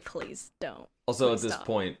just like, please don't. Also, Please at this stop.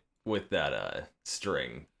 point, with that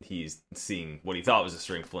string, he's seeing what he thought was a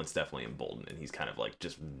string. Flint's definitely emboldened, and he's kind of like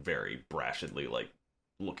just very brashedly like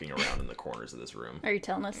looking around in the corners of this room. Are you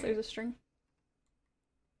telling us there's a string?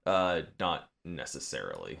 Not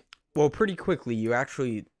necessarily. Well, pretty quickly, you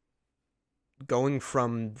actually, going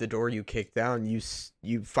from the door you kicked down,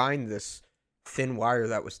 you find this thin wire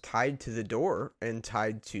that was tied to the door and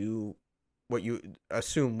tied to what you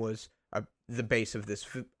assume was the base of this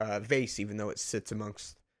vase, even though it sits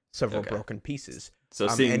amongst several Okay. broken pieces. So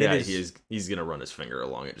seeing and it that, is- he's gonna run his finger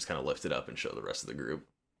along it, just kind of lift it up and show the rest of the group.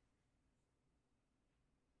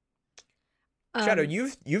 Shadow,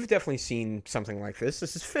 you've definitely seen something like this.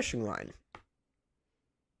 This is fishing line.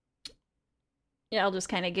 Yeah, I'll just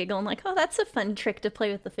kind of giggle and like, oh, that's a fun trick to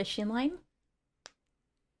play with the fishing line.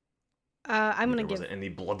 I'm gonna There give wasn't any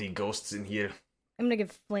bloody ghosts in here.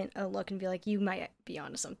 Flint a look and be like, you might be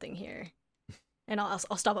onto something here, and I'll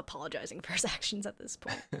stop apologizing for his actions at this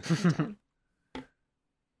point. in time.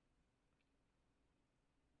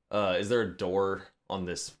 Is there a door on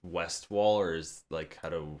this west wall, or is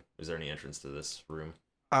there any entrance to this room?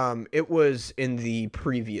 It was in the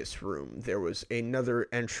previous room. There was another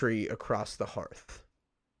entry across the hearth.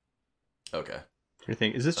 Okay. You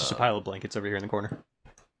think, is this just a pile of blankets over here in the corner?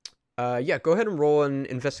 Yeah, go ahead and roll an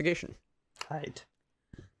investigation. Hide.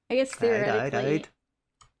 I guess theoretically, hide.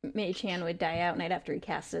 Mage Hand would die out and I'd have to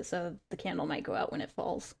recast it, so the candle might go out when it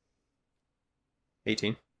falls.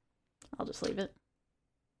 18. I'll just leave it.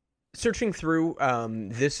 Searching through,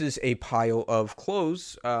 this is a pile of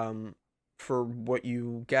clothes. For what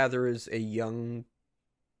you gather is a young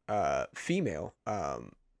female.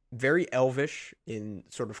 very elvish in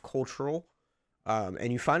sort of cultural,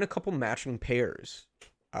 and you find a couple matching pairs.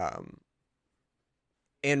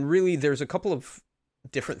 And really, there's a couple of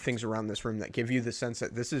different things around this room that give you the sense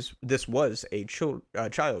that this was a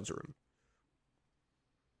child's room.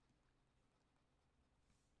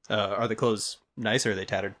 Are the clothes nice or are they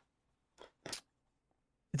tattered?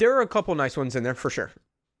 There are a couple nice ones in there for sure.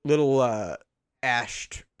 Little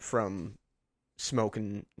ashed from smoke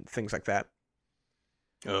and things like that.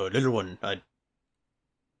 Oh, little one. I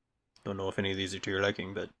don't know if any of these are to your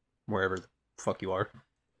liking, but wherever the fuck you are.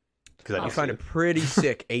 Because You find a pretty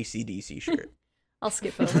sick AC/DC shirt. I'll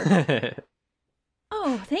skip over.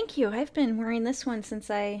 Oh, thank you. I've been wearing this one since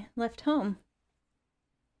I left home.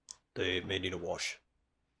 They may need a wash.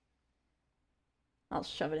 I'll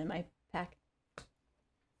shove it in my pack.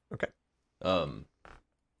 Okay.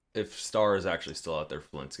 If Star is actually still out there,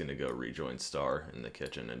 Flint's gonna go rejoin Star in the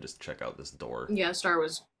kitchen and just check out this door. Yeah, Star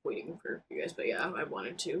was waiting for you guys, but yeah, I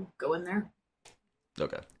wanted to go in there.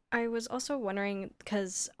 Okay. I was also wondering,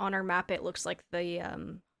 because on our map it looks like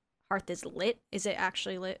the hearth is lit. Is it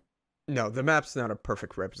actually lit? No, the map's not a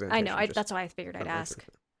perfect representation. I know. That's why I figured I'd ask.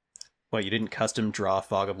 What, you didn't custom draw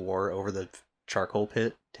Fog of War over the charcoal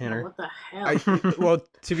pit, Tanner? What the hell? Well,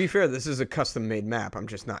 to be fair, this is a custom-made map. I'm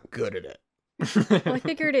just not good at it. Well, I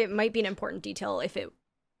figured it might be an important detail if it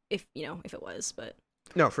was, but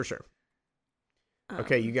No, for sure.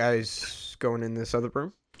 Okay, you guys going in this other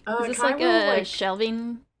room? Is this can I like roll, a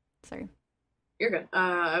shelving? Sorry. You're good.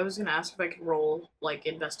 I was gonna ask if I could roll like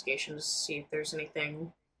investigation to see if there's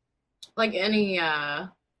anything, like any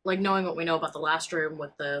like knowing what we know about the last room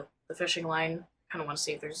with the fishing line. Kind of want to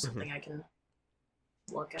see if there's something I can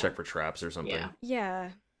look at. Check for traps or something. Yeah. yeah.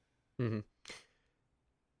 Mm-hmm.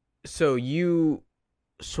 So you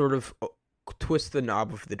sort of twist the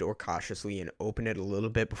knob of the door cautiously and open it a little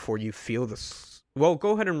bit before you feel this. Well,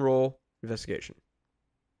 go ahead and roll investigation.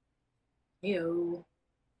 Ew.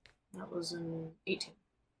 That was an 18.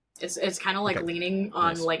 It's kind of like Okay. leaning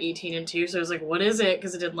on Nice. like 18 and 2, so I was like, what is it?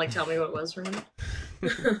 Because it didn't like tell me what it was for a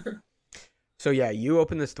minute. So yeah, you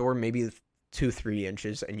open this door maybe 2-3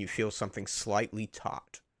 inches and you feel something slightly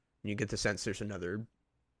taut. And you get the sense there's another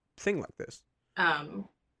thing like this.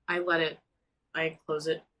 I close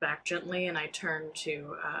it back gently and I turn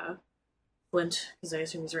to Flint, because I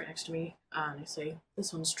assume he's right next to me, and I say,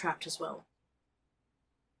 this one's trapped as well.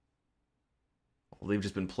 Well, they've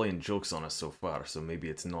just been playing jokes on us so far, so maybe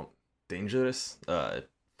it's not dangerous.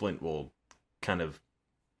 Flint will kind of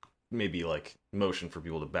maybe like motion for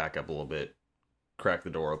people to back up a little bit, crack the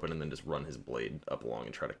door open, and then just run his blade up along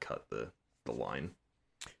and try to cut the line.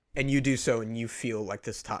 And you do so and you feel like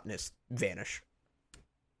this tautness vanish.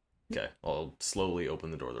 Okay, I'll slowly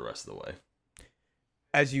open the door the rest of the way.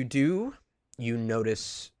 As you do, you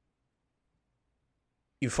notice,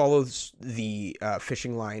 you follow the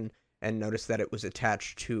fishing line and notice that it was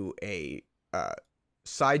attached to a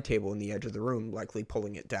side table in the edge of the room, likely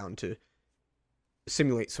pulling it down to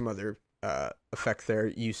simulate some other effect there.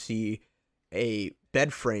 You see a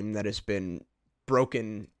bed frame that has been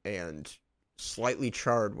broken and slightly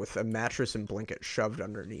charred with a mattress and blanket shoved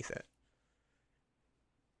underneath it.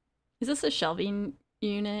 Is this a shelving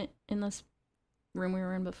unit in this room we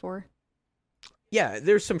were in before? Yeah,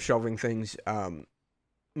 there's some shelving things,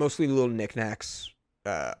 mostly little knickknacks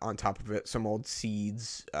on top of it, some old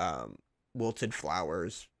seeds, wilted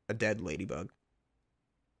flowers, a dead ladybug.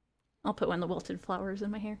 I'll put one of the wilted flowers in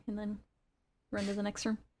my hair and then run to the next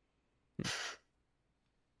room.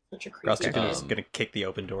 Such a creepy Roscoe's dog. gonna kick the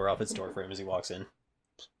open door off its door frame as he walks in.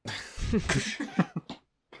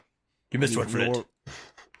 You missed one, Flint.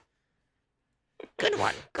 Good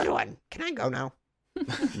one. Good one. Can I go now?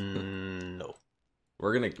 No.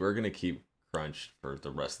 We're gonna keep Crunch for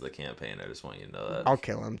the rest of the campaign. I just want you to know that. I'll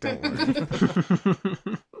kill him, don't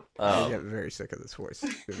worry. I Um, get very sick of this voice.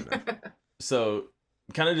 Soon enough. So,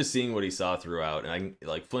 kind of just seeing what he saw throughout, and I can,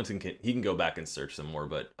 like Flint he can go back and search some more,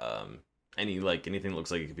 but anything that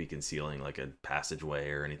looks like it could be concealing like a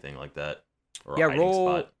passageway or anything like that, or Yeah, a hiding roll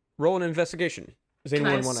spot. roll an investigation. Does Can I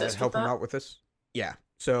anyone want to assist help with him that? out with this? Yeah.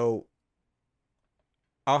 So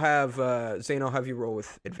I'll have Zane. I'll have you roll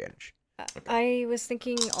with advantage. I was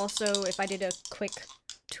thinking also if I did a quick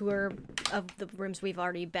tour of the rooms we've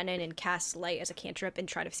already been in and cast light as a cantrip and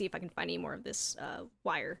try to see if I can find any more of this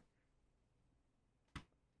wire.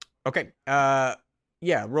 Okay.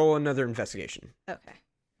 Yeah. Roll another investigation. Okay.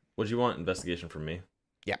 Would you want investigation from me?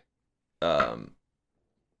 Yeah.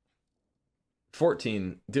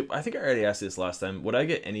 14. I think I already asked this last time. Would I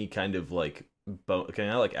get any kind of like can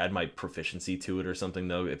I like add my proficiency to it or something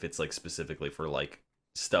though? If it's like specifically for like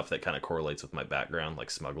stuff that kind of correlates with my background,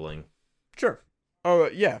 like smuggling. Sure. Oh,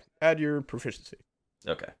 yeah. Add your proficiency.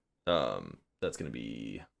 Okay. That's gonna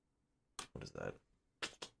be, what is that?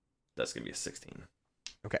 That's gonna be a 16.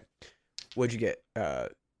 What'd you get,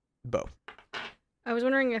 Bo? I was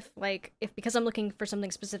wondering if because I'm looking for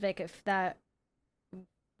something specific, if that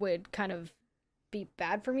would kind of be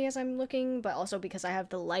bad for me as I'm looking, but also because I have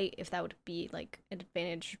the light, if that would be like an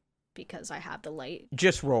advantage because I have the light.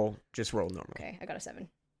 Just roll normally. Okay, I got a 7.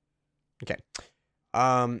 Okay.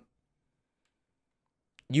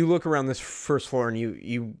 You look around this first floor and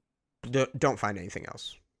you don't find anything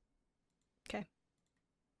else.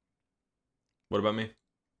 What about me?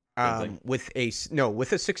 Same thing? With a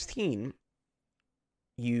 16,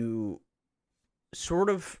 you sort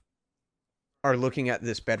of are looking at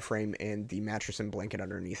this bed frame and the mattress and blanket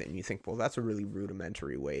underneath it, and you think, well, that's a really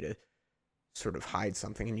rudimentary way to sort of hide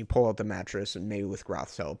something. And you pull out the mattress, and maybe with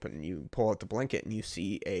Groth's help, and you pull out the blanket, and you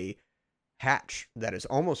see a hatch that is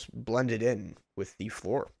almost blended in with the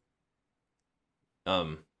floor.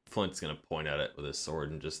 Flint's gonna point at it with his sword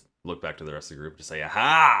and just look back to the rest of the group to say,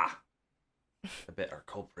 "Aha! I bet our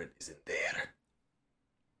culprit is in there."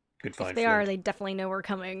 Good find. If they are, they definitely know we're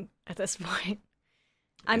coming at this point.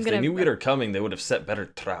 If they knew we were coming, they would have set better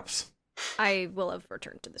traps. I will have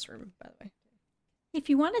returned to this room, by the way. If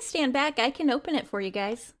you want to stand back, I can open it for you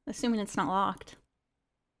guys, assuming it's not locked.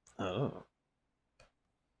 Oh.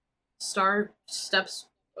 Star steps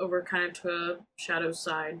over kind of to Shadow's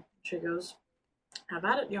side. She goes, "Have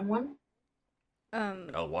at it, young one."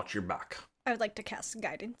 I'll watch your back. I would like to cast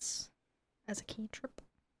guidance as a key trip.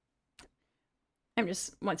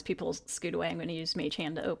 Once people scoot away, I'm going to use Mage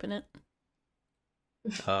Hand to open it.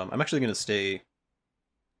 I'm actually going to stay.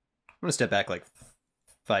 I'm going to step back like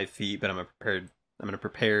 5 feet, but I'm going to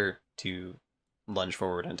prepare to lunge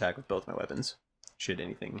forward and attack with both my weapons, should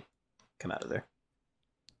anything come out of there.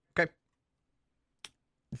 Okay.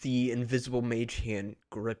 The invisible mage hand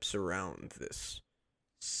grips around this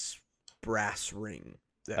brass ring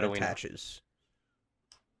that attaches.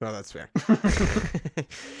 Well, that's fair.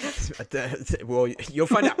 Well, you'll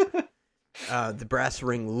find out. The brass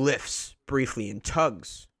ring lifts briefly and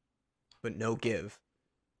tugs, but no give.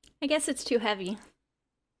 I guess it's too heavy.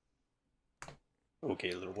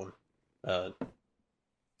 Okay, little one. I'll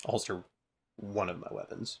holster one of my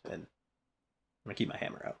weapons, and I'm gonna keep my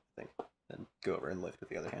hammer out, I think, and go over and lift with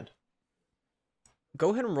the other hand. Go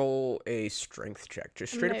ahead and roll a strength check.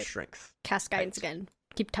 Just straight up Right. strength. Cast guidance again.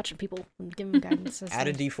 Keep touching people and give them guidance. Add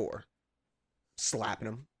a d4. Slapping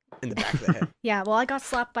them in the back of the head. Yeah, well, I got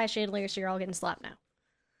slapped by a chandelier, so you're all getting slapped now.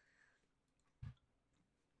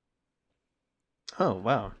 Oh,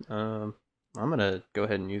 wow. I'm gonna go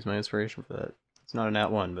ahead and use my inspiration for that. It's not an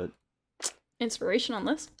at one, but Inspiration on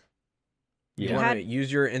this? You yeah. want to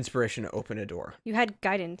use your inspiration to open a door. You had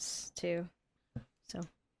guidance, too. Yeah,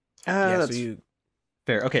 that's so you...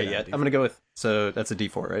 fair. Okay, Yeah, yeah, D4. I'm gonna go with. So that's a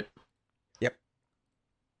D4, right? Yep.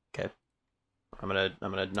 Okay. I'm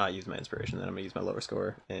gonna not use my inspiration. Then I'm gonna use my lower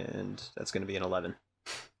score, and that's gonna be an 11.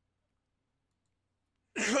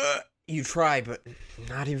 You try, but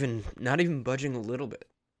not even budging a little bit.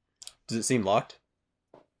 Does it seem locked?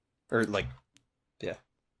 Or like, yeah.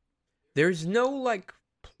 There's no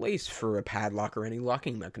place for a padlock or any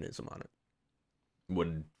locking mechanism on it.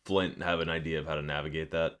 Would Flint have an idea of how to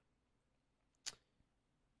navigate that?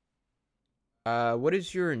 What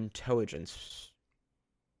is your intelligence?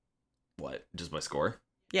 What? Just my score?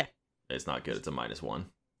 Yeah. It's not good. It's a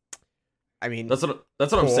 -1. I mean, That's what I'm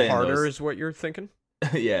pull saying. harder Though, is what you're thinking.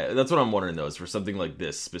 yeah, that's what I'm wondering though. Is for something like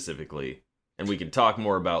this specifically, and we can talk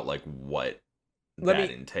more about what that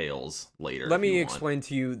entails later. Let if me you want. explain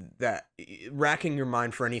to you that racking your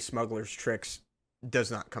mind for any smuggler's tricks does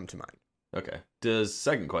not come to mind. Okay.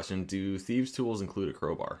 Second question: do thieves' tools include a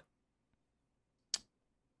crowbar?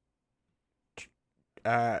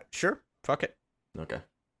 Sure. Fuck it. Okay.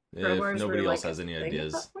 Crowbars If were, nobody else like, has a any thing at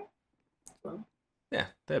ideas, that point? Well, yeah,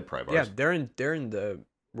 they have pry bars. Yeah, they're in the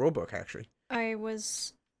rule book actually. I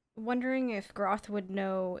was wondering if Groth would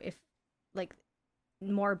know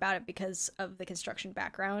more about it because of the construction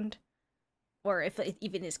background, or if it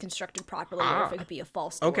even is constructed properly, or if it could be a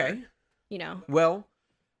false door. Okay. You know. Well,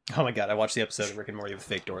 Oh my god, I watched the episode of Rick and Morty with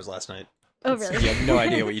fake doors last night. Oh, really? You have no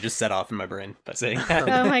idea what you just set off in my brain by saying that.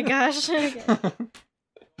 Oh my gosh. Okay.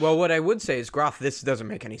 well, what I would say is, Groth, this doesn't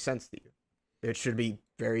make any sense to you. It should be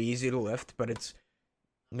very easy to lift, but it's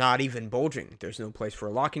not even bulging. There's no place for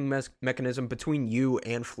a locking mechanism between you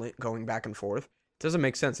and Flint going back and forth. It doesn't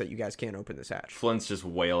make sense that you guys can't open this hatch. Flint's just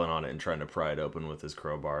wailing on it and trying to pry it open with his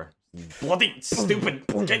crowbar. Bloody stupid!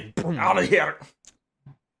 Get out of here!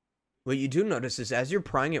 What you do notice is as you're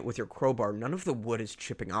prying it with your crowbar, none of the wood is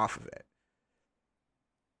chipping off of it.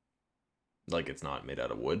 Like it's not made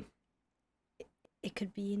out of wood. It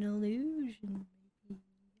could be an illusion. I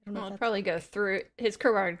don't know Well, if it'd probably go through it. His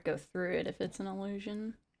crowbar would go through it if it's an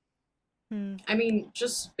illusion. I mean,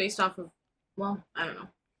 just based off of, well, I don't know.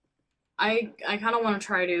 I kind of want to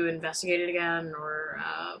try to investigate it again, or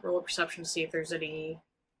roll a perception to see if there's any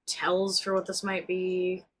tells for what this might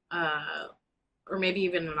be, or maybe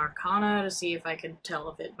even an arcana to see if I could tell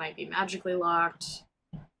if it might be magically locked.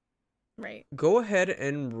 Right. Go ahead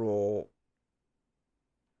and roll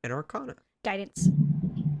an arcana. Guidance.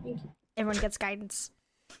 Thank you. Everyone gets guidance.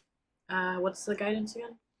 What's the guidance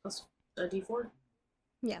again? Plus a D4?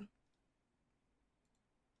 Yeah.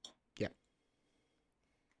 Yeah.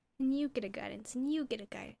 And you get a guidance, and you get a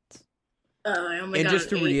guidance. I only And got just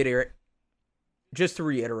to an 8.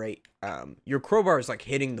 reiterate, your crowbar is like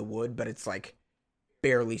hitting the wood, but it's like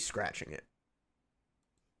barely scratching it.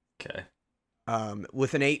 Okay.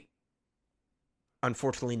 With an 8,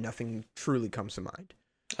 unfortunately, nothing truly comes to mind.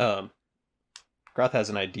 Groth has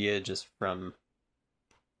an idea just from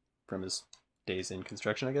his days in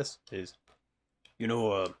construction, I guess. It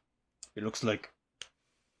looks like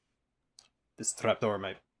this trapdoor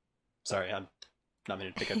might... Sorry, I'm not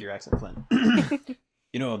meaning to pick up your accent, Flynn.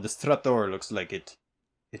 This trapdoor looks like it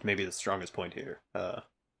may be the strongest point here.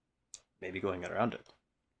 Maybe going around it.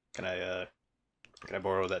 Can I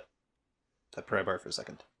borrow that pry bar for a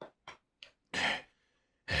second?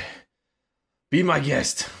 Be my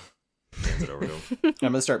guest. Hands it over to him. I'm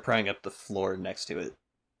gonna start prying up the floor next to it,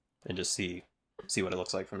 and just see what it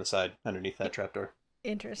looks like from the side underneath that trapdoor.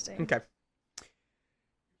 Interesting. Okay.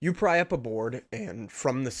 You pry up a board, and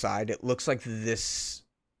from the side, it looks like this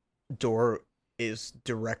door is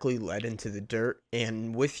directly led into the dirt.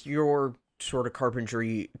 And with your sort of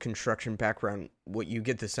carpentry construction background, what you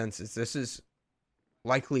get the sense is this is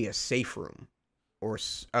likely a safe room or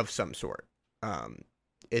of some sort.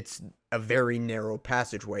 It's a very narrow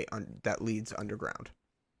passageway that leads underground.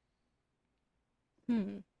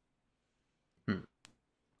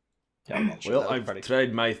 Yeah, Well, I've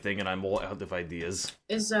tried my thing and I'm all out of ideas.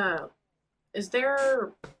 Is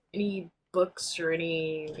there any books or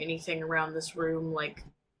anything around this room, like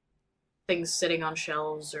things sitting on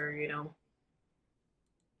shelves, or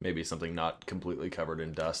Maybe something not completely covered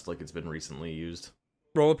in dust like it's been recently used.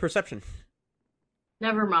 Roll a perception.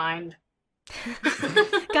 Never mind.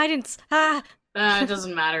 Guidance. Ah. It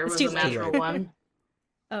doesn't matter. It It's was too a late. natural one.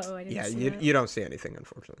 Oh, I didn't Yeah, see that. you don't see anything,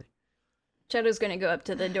 unfortunately. Shadow's gonna go up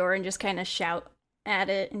to the door and just kind of shout at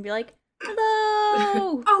it and be like,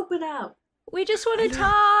 "Hello! Open up. We just want to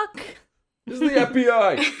talk." This is the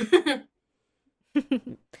FBI!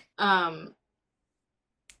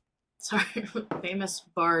 Sorry, famous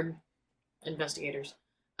bard investigators.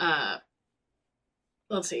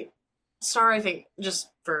 Let's see. Star, I think,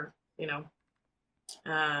 just for,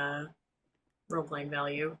 role-playing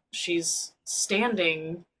value, she's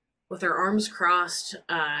standing with her arms crossed.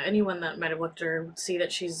 Anyone that might have looked at her would see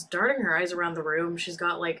that she's darting her eyes around the room. She's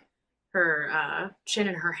got, like, her chin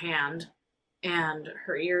in her hand, and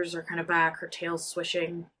her ears are kind of back, her tail's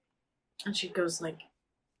swishing. And she goes like,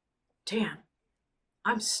 "Damn,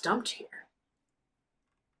 I'm stumped here.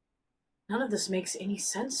 None of this makes any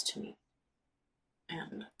sense to me."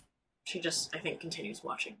 And she just, I think, continues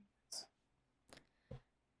watching.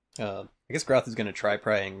 I guess Groth is gonna try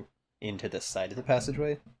prying into the side of the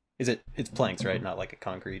passageway. It's planks, right? Not like a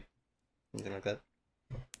concrete, anything like that.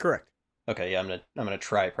 Correct. Okay, yeah, I'm gonna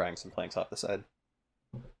try prying some planks off the side.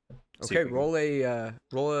 See Okay, if we can-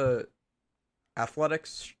 roll a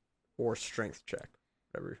athletics or strength check.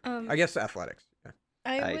 Whatever. I guess athletics. Yeah.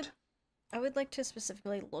 I would like to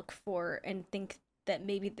specifically look for and think that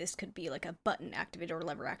maybe this could be like a button activated or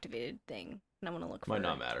lever activated thing. And I want to look for Might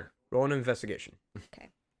not matter. Roll an investigation.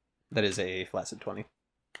 That is a flaccid 20.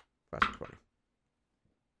 Class of 20.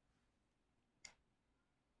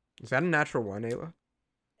 Is that a natural one, Ayla?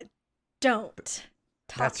 Don't.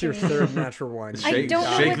 That's your third natural one. I don't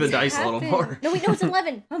know Shake the what's dice a little happened. more. No, wait, no, it's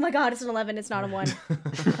 11. Oh my god, it's an 11. It's not a 1.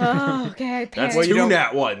 Oh, okay, I That's panicked. Well, you two don't-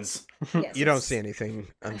 nat ones. Yes, You don't it's- see anything,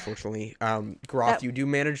 unfortunately. Groth, you do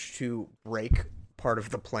manage to break part of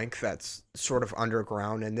the plank that's sort of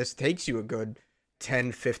underground, and this takes you a good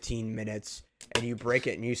 10-15 minutes, and you break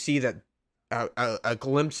it, and you see that a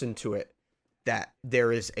glimpse into it, that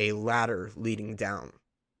there is a ladder leading down.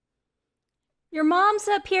 Your mom's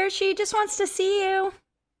up here. She just wants to see you.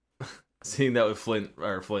 Seeing that with Flint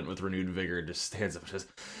with renewed vigor just stands up and says,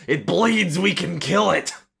 "It bleeds, we can kill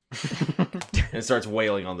it!" And starts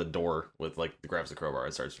wailing on the door with grabs the crowbar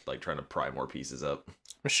and starts trying to pry more pieces up. I'm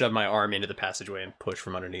gonna shove my arm into the passageway and push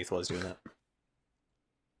from underneath while he's doing that.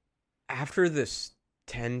 After this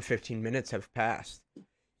 10-15 minutes have passed,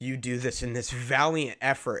 You do this in this valiant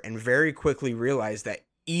effort and very quickly realize that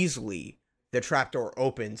easily the trapdoor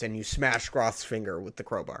opens and you smash Groth's finger with the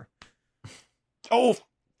crowbar. Oh,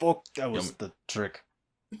 fuck. That was the trick.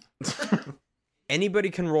 Anybody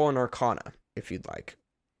can roll an Arcana if you'd like.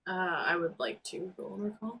 I would like to roll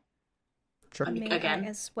an Arcana. Sure. I mean, May I again.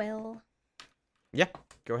 as well. Yeah,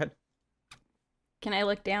 go ahead. Can I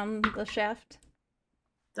look down the shaft?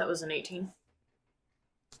 That was an 18.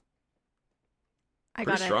 I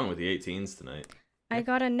Pretty got strong with the 18s tonight. I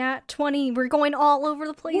got a nat 20. We're going all over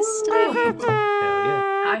the place today. Hell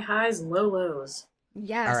yeah. High highs and low lows.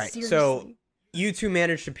 Yes. All right, so you two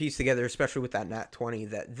managed to piece together, especially with that nat 20,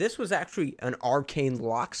 that this was actually an arcane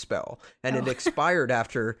lock spell, and it expired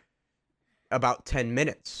after about 10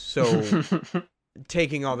 minutes. So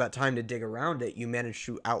taking all that time to dig around it, you managed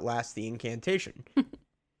to outlast the incantation.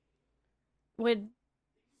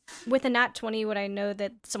 with a nat 20, would I know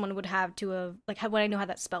that someone would have to have, like, how would I know how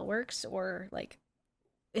that spell works? Or, like,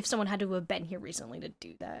 if someone had to have been here recently to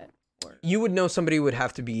do that? Or... You would know somebody would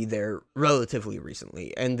have to be there relatively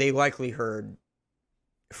recently, and they likely heard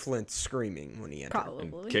Flint screaming when he entered. Probably.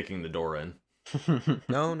 And kicking the door in.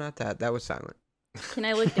 No, not that. That was silent. Can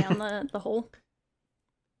I look down the hole?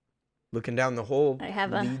 Looking down the hole. I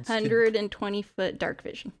have leads to- 120-foot dark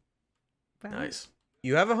vision. Wow. Nice.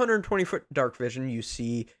 You have 120-foot dark vision. You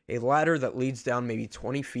see a ladder that leads down maybe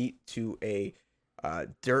 20 feet to a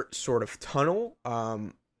dirt sort of tunnel.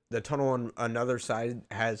 The tunnel on another side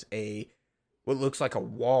has what looks like a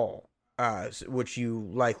wall, which you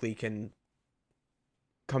likely can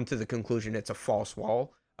come to the conclusion it's a false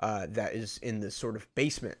wall that is in the sort of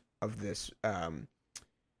basement of this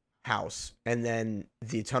house. And then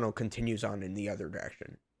the tunnel continues on in the other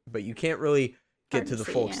direction. But you can't really get Hard to to the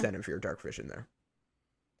see, full yeah. extent of your dark vision there.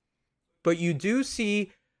 But you do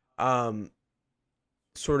see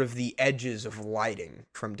sort of the edges of lighting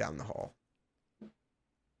from down the hall.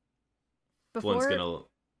 Flint's Before, gonna.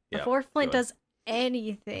 Yeah, before Flint go ahead. does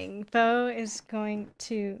anything, Bo is going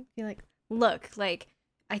to be like, look, like,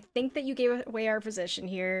 I think that you gave away our position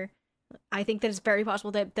here. I think that it's very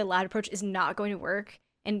possible that the loud approach is not going to work.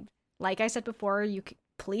 And like I said before,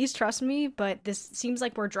 please trust me, but this seems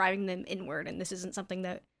like we're driving them inward, and this isn't something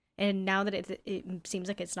that... And now that it seems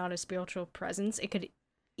like it's not a spiritual presence, it could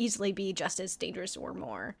easily be just as dangerous or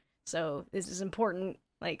more. So this is important.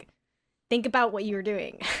 Like, think about what you're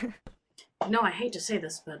doing. No, I hate to say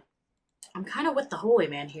this, but I'm kind of with the holy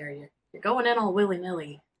man here. You're going in all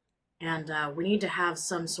willy-nilly, and we need to have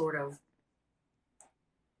some sort of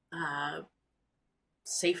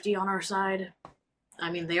safety on our side.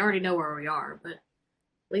 I mean, they already know where we are, but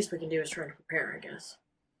least we can do is try to prepare, I guess.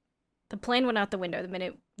 The plane went out the window the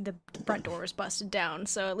minute the front door was busted down,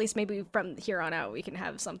 so at least maybe from here on out we can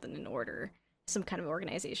have something in order, some kind of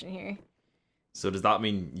organization here. So does that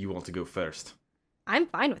mean you want to go first? I'm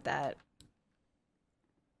fine with that,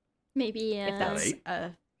 Maybe if that's Right.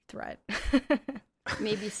 a threat.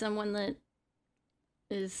 maybe someone that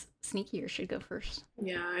is sneakier should go first.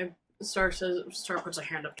 Yeah, Star puts a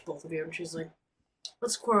hand up to both of you, and she's like,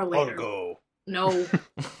 let's quarrel I'll later. go. No.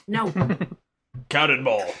 No.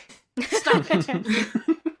 Cannonball. Stop it.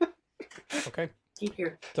 Okay. Keep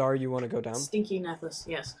your Star, you want to go down? stinky necklace,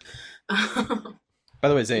 yes. By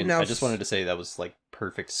the way, Zane, Now I just wanted to say that was like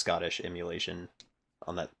perfect Scottish emulation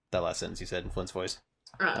on that last sentence you said in Flint's voice.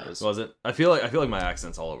 That was, Was it? I feel like my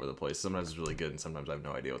accent's all over the place. Sometimes it's really good, and sometimes I have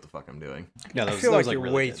no idea what the fuck I'm doing. no, that I was, feel that like was, you're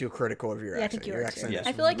really way good. too critical of your Yeah, I accent. think you Your are, too. accent. Yeah.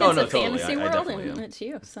 I feel like Oh, it's no, a totally. fantasy I world, definitely and am. it's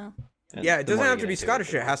you, so... And Yeah, it the more doesn't you have get to be into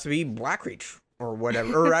Scottish. the It has to be Blackreach or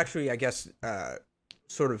whatever, or actually, I guess,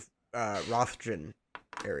 sort of Rothgen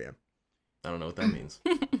area. I don't know what that means.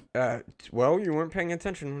 Well, you weren't paying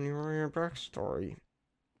attention when you were in your backstory.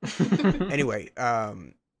 Anyway,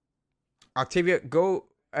 Octavia, go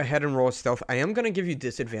ahead and roll a stealth. I am going to give you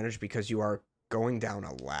disadvantage because you are going down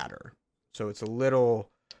a ladder. So it's a little...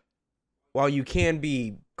 While you can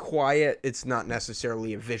be quiet, it's not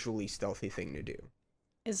necessarily a visually stealthy thing to do.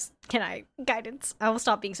 Can I guidance? I will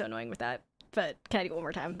stop being so annoying with that, but can I do it one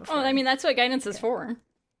more time before? Oh, I mean, that's what guidance is for.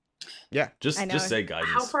 Yeah, Just I know. just say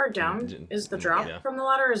guidance. How far down is the drop Yeah. from the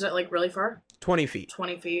ladder? Is it like really far? 20 feet.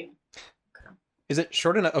 20 feet? Is it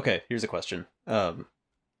short enough? Okay, here's a question.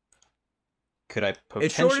 Could I potentially...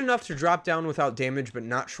 It's short enough to drop down without damage, but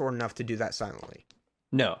not short enough to do that silently.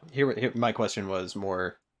 No, here my question was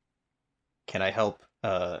more, can I help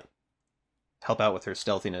out with her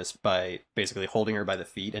stealthiness by basically holding her by the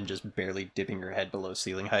feet and just barely dipping her head below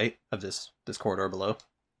ceiling height of this corridor below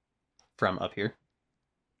from up here?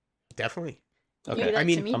 Definitely. You Okay. do that I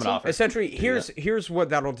mean, to me I'm too. gonna offer. Essentially, do here's what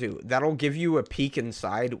that'll do. That'll give you a peek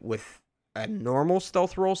inside with a normal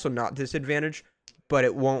stealth roll, so not disadvantage, but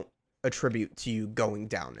it won't attribute to you going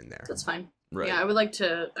down in there. That's fine. Right. Yeah, I'd like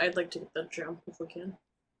to get the jump if we can.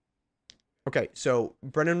 Okay, so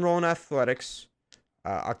Brennan roll in athletics.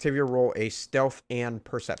 Octavia roll a stealth and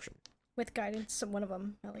perception. With guidance on one of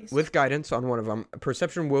them, at least. With guidance on one of them.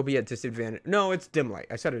 Perception will be at disadvantage. No, it's dim light.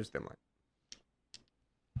 I said it was dim light.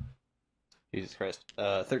 Jesus Christ.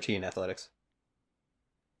 13 athletics.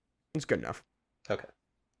 It's good enough. Okay.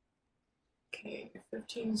 Okay,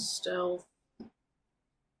 15 stealth.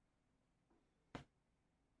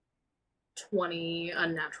 20,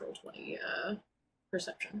 unnatural 20,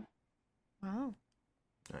 perception. Wow.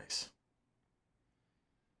 Nice.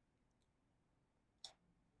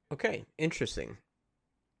 Okay, interesting.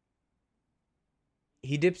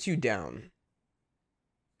 He dips you down.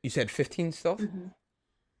 You said 15 stealth? Mm-hmm.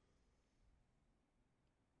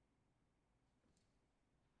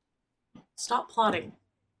 Stop plotting.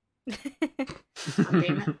 God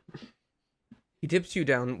damn it. He dips you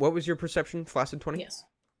down. What was your perception? Flaccid 20? Yes.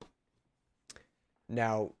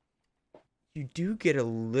 Now, you do get a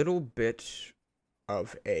little bit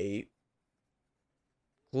of a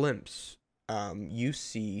glimpse. You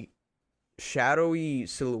see shadowy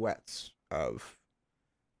silhouettes of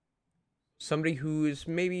somebody who is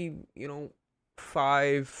maybe,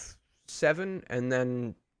 5'7", and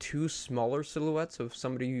then two smaller silhouettes of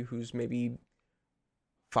somebody who's maybe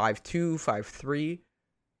 5'2",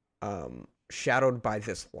 5'3", shadowed by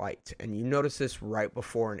this light. And you notice this right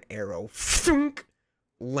before an arrow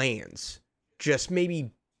lands, just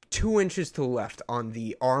maybe 2 inches to the left on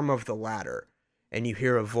the arm of the ladder, and you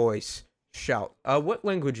hear a voice shout. What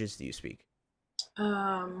languages do you speak?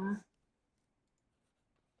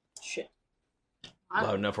 Shit.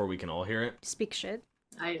 Loud enough where we can all hear it. Speak shit.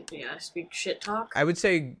 I speak shit talk. I would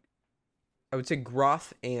say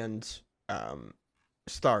Groth and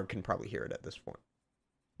Star can probably hear it at this point.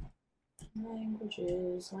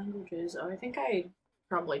 Languages. Oh, I think I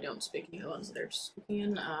probably don't speak any of the ones that they're speaking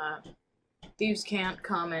in. Thieves can't,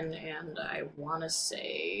 common, and I want to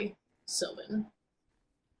say Sylvan.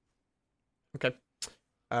 Okay.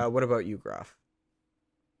 What about you, Groth?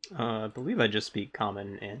 I believe I just speak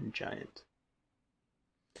common and giant.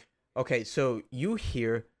 Okay, so you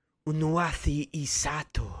hear Unuathi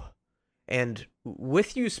Isato. And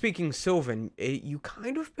with you speaking Sylvan, you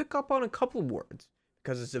kind of pick up on a couple words,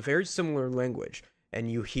 because it's a very similar language.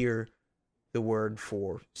 And you hear the word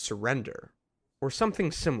for surrender, or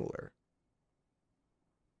something similar.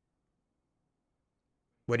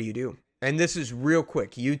 What do you do? And this is real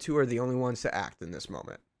quick. You two are the only ones to act in this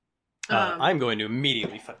moment. I'm going to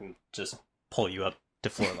immediately fucking just pull you up to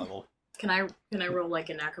floor level. Can I roll like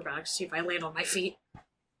an acrobatics to see if I land on my feet?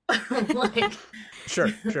 Like Sure.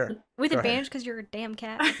 With Go ahead. advantage because you're a damn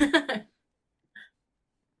cat.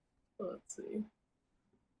 Let's see.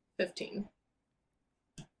 15.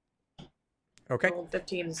 Okay. Rolled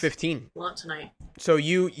 15. 15. A lot tonight. So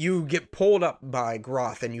you get pulled up by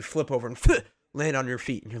Groth, and you flip over and land on your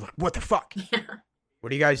feet, and you're like, what the fuck? Yeah.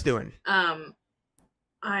 What are you guys doing?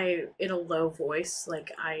 I, in a low voice,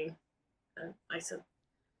 like I said,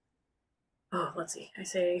 oh, let's see. I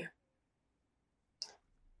say,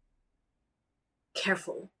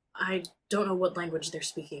 careful. I don't know what language they're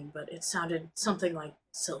speaking, but it sounded something like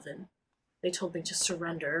Sylvan. They told me to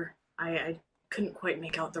surrender. I couldn't quite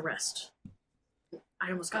make out the rest.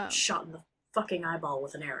 I almost got shot in the fucking eyeball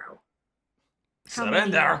with an arrow.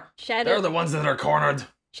 Surrender! Shadow, They're the ones that are cornered.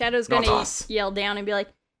 Shadow's Not gonna us. yell down and be like,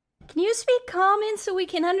 "Can you speak common so we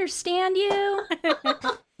can understand you?" I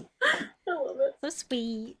love it. So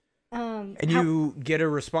sweet. And you get a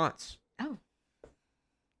response. Oh.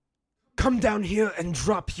 Come down here and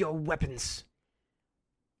drop your weapons.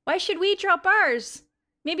 Why should we drop ours?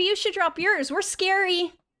 Maybe you should drop yours. We're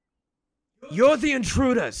scary. You're the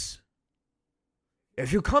intruders.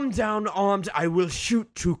 If you come down armed, I will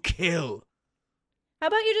shoot to kill. How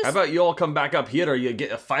about you just How about you all come back up here or you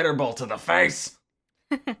get a fighter ball to the face?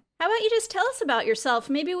 How about you just tell us about yourself?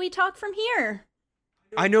 Maybe we talk from here.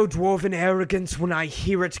 I know dwarven arrogance when I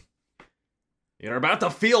hear it. You're about to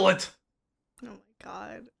feel it. Oh my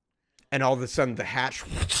god. And all of a sudden, the hatch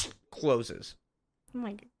closes. Oh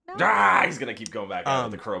my god. Ah, he's gonna keep going back out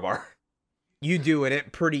with the crowbar. You do, and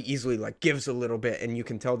it pretty easily gives a little bit, and you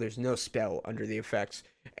can tell there's no spell under the effects.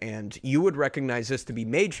 And you would recognize this to be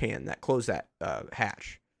Mage Hand that closed that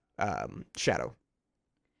hatch. Shadow.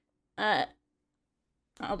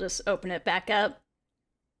 I'll just open it back up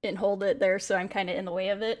and hold it there so I'm kind of in the way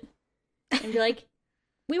of it. And be like,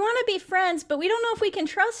 "We want to be friends, but we don't know if we can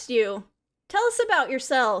trust you. Tell us about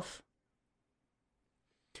yourself."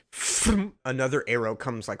 Another arrow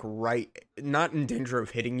comes right, not in danger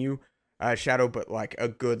of hitting you, shadow, but like a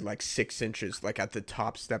good 6 inches, like at the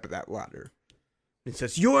top step of that ladder. It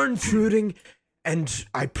says, "You're intruding, and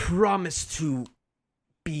I promise to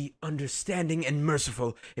be understanding and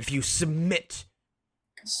merciful if you submit."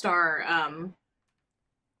 Star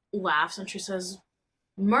laughs and she says,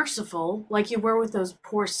 "Merciful, like you were with those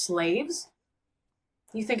poor slaves?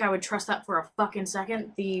 You think I would trust that for a fucking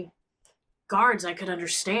second? The guards I could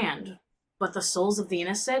understand, but the souls of the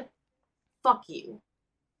innocent? Fuck you."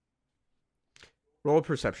 Roll a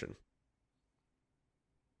perception.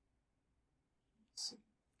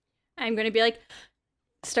 I'm gonna be like,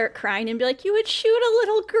 start crying and be like, "You would shoot a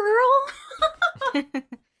little girl."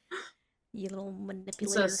 You little It's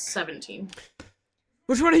manipulator. a 17.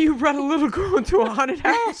 Which one of you brought a little girl into a haunted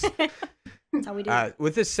house? That's how we do it.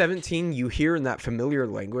 With this 17, you hear in that familiar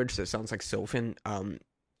language that sounds like Sylvan,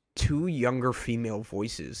 2 younger female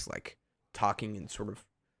voices, like, talking in sort of,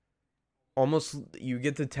 almost, you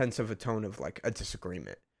get the tense of a tone of, like, a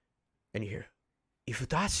disagreement. And you hear, "If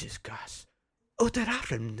that's his gas,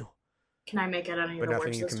 no." Can I make it any But of the nothing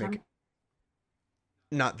words you this can time? make.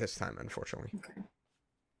 Not this time, unfortunately. Okay.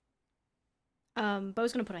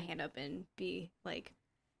 Bo's gonna put a hand up and be like,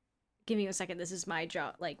 "Give me a second. This is my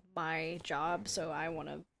job, so I want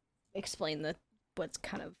to explain what's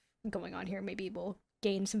kind of going on here. Maybe we'll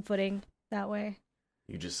gain some footing that way."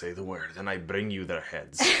 You just say the word, and I bring you their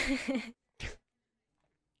heads.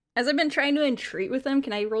 As I've been trying to entreat with them,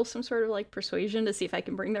 can I roll some sort of like persuasion to see if I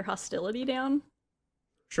can bring their hostility down?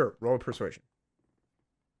 Sure, roll a persuasion.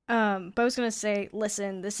 Bo's gonna say,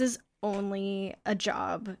 "Listen, this is only a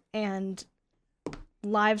job, and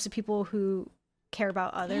lives of people who care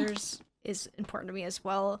about others is important to me as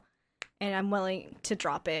well, and I'm willing to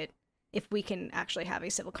drop it if we can actually have a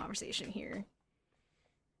civil conversation here."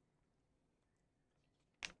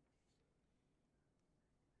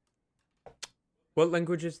 What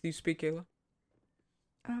languages do you speak, Ayla?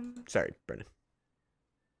 Sorry, Brennan.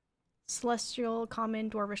 Celestial, Common,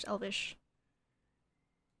 Dwarvish, Elvish.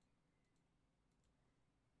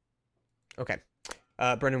 Okay.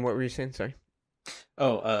 Brennan, what were you saying? Sorry.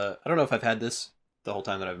 Oh, I don't know if I've had this the whole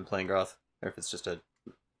time that I've been playing Groth, or if it's just if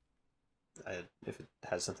it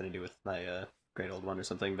has something to do with my great old one or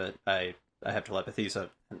something. But I have telepathy, so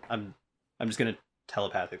I'm just gonna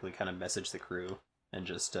telepathically kind of message the crew and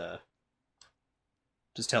just tell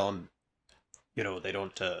them, they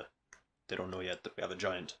don't know yet that we have a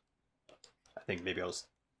giant. I think maybe I'll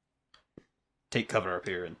take cover up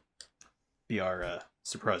here and be our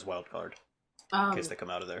surprise wild card in case they come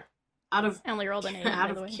out of there. Out of I only rolled an 8, out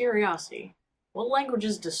by the of way. curiosity, what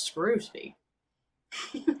languages does Screw speak?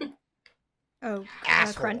 Oh,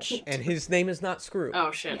 Asshole. Crunch. And his name is not Screw.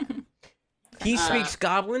 Oh shit. He speaks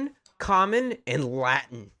Goblin, Common, and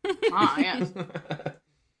Latin. Ah, yes.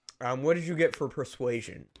 What did you get for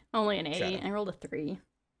persuasion? Only an 8. Shadow. I rolled a 3.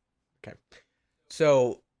 Okay.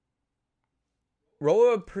 So,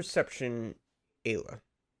 roll a perception, Ayla.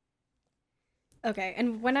 Okay,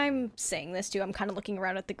 and when I'm saying this too, I'm kind of looking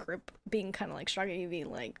around at the group, being kind of like shrugging, being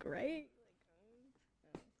like, right?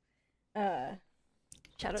 Shadow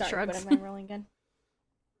Sorry, shrugs. what am I rolling again?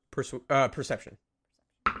 Perception.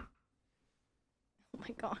 Oh my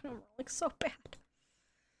god, I'm rolling so bad.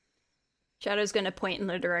 Shadow's gonna point in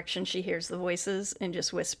the direction she hears the voices and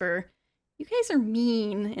just whisper, "You guys are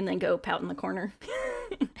mean," and then go pout in the corner.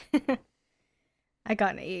 I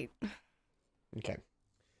got an 8. Okay.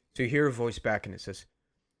 So you hear a voice back and it says,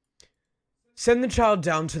 "Send the child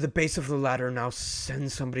down to the base of the ladder. Now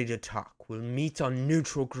send somebody to talk. We'll meet on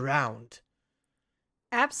neutral ground."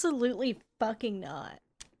 Absolutely fucking not.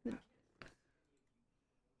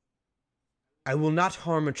 "I will not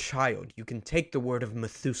harm a child. You can take the word of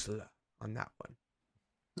Methuselah on that one."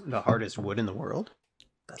 The hardest wood in the world?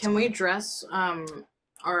 Can we dress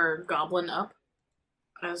our goblin up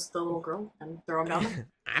as the little girl and throw him down there?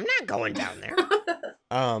 I'm not going down there. He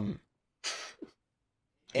is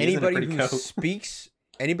in a Anybody pretty who coat. speaks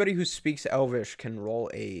Elvish can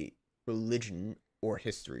roll a religion or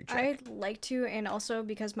history check. I'd like to, and also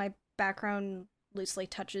because my background loosely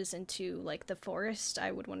touches into like the forest,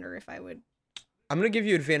 I would wonder if I would. I'm gonna give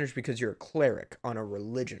you advantage because you're a cleric on a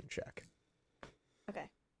religion check. Okay.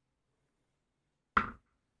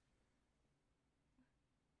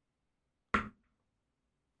 Oh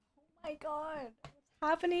my god, what's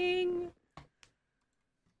happening?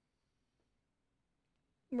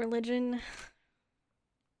 Religion.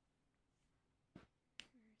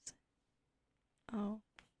 Oh,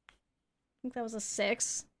 I think that was a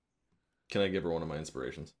 6. Can I give her one of my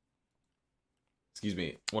inspirations? Excuse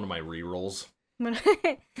me, one of my re-rolls.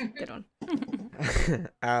 Good one.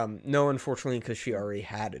 No, unfortunately, because she already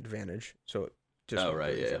had advantage. So it just Oh, won't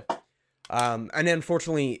right, be yeah, easy. yeah. And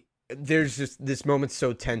unfortunately, there's just this moment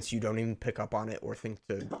so tense you don't even pick up on it or think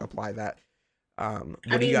to apply that.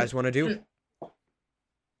 What do you guys want to do?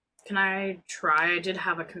 Can I try? I did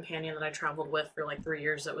have a companion that I traveled with for like 3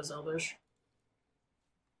 years that was Elvish.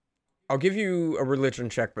 I'll give you a religion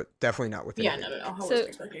check, but definitely not with Yeah, advantage. no. I So- wasn't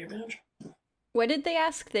expecting advantage. What did they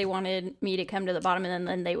ask? They wanted me to come to the bottom and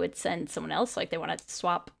then they would send someone else? Like they wanted to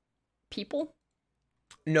swap people?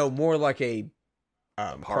 No, more like a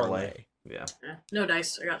parlay. Parlay. Yeah. Yeah. No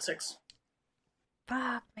dice. I got 6.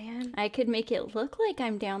 Fuck, man. I could make it look like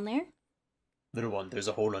I'm down there. Little one, there's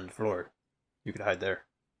a hole on the floor. You could hide there.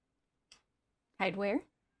 Hide where?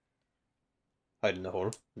 Hide in the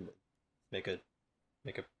hole. Make a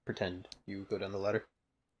pretend you go down the ladder.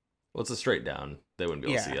 Well, it's a straight down. They wouldn't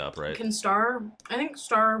be able to Yeah. see up, right? Can Star? I think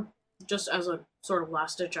Star, just as a sort of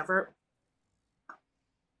last ditch effort,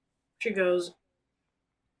 she goes,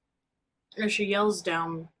 or she yells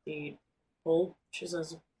down the hole. She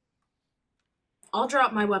says, "I'll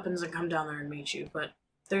drop my weapons and come down there and meet you, but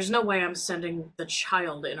there's no way I'm sending the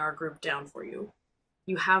child in our group down for you.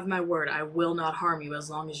 You have my word. I will not harm you as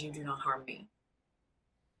long as you do not harm me."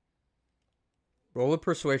 Roll a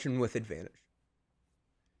persuasion with advantage.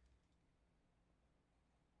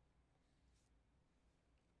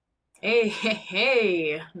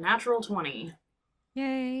 Hey, natural 20.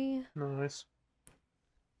 Yay. Nice.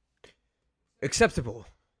 Acceptable.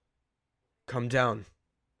 Come down.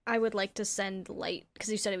 I would like to send light, because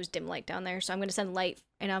you said it was dim light down there, so I'm going to send light,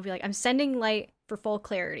 and I'll be like, I'm sending light for full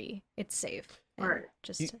clarity. It's safe. And Alright.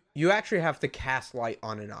 Just, You actually have to cast light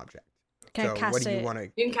on an object. can So I cast what do you it? want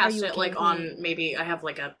to... You can cast you it okay like with on me? maybe I have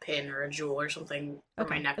like a pin or a jewel or something for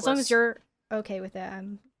my Okay, necklace. as long as you're okay with it,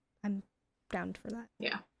 I'm down for that.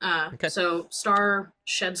 Yeah. Okay. So Star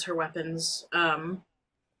sheds her weapons, and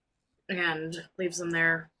leaves them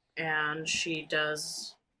there, and she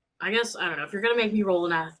does. I guess I don't know if you're gonna make me roll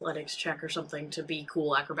an athletics check or something to be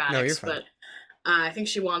cool acrobatics, fine. but I think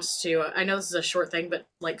she wants to. I know this is a short thing, but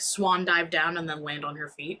like swan dive down and then land on her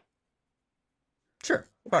feet. Sure.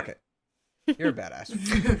 Fuck it. You're a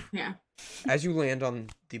badass. Yeah. As you land on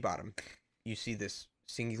the bottom, you see this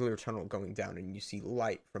singular tunnel going down, and you see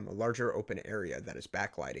light from a larger open area that is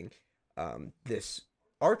backlighting this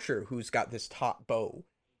archer who's got this top bow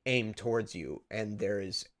aimed towards you, and there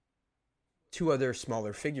is 2 other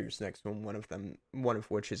smaller figures next to him, one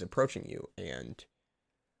of which is approaching you, and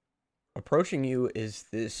approaching you is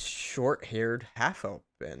this short-haired half-elf,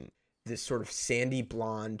 and this sort of sandy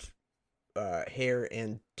blonde hair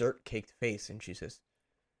and dirt-caked face, and she says,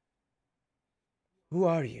 "Who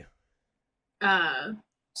are you?"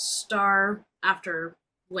 Star, after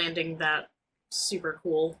landing that super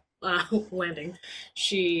cool landing,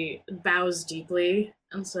 she bows deeply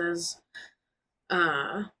and says,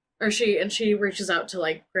 she reaches out to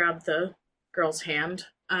like grab the girl's hand,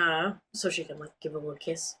 so she can like give a little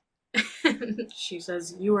kiss. She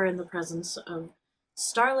says, "You are in the presence of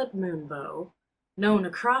Starlit Moonbow, known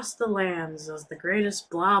across the lands as the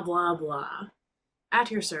greatest blah blah blah.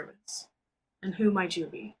 At your service. And who might you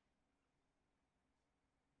be?"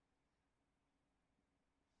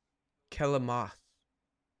 Kelamath.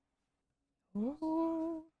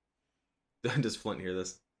 Does Flint hear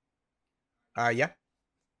this? Yeah.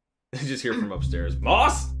 I just hear from upstairs.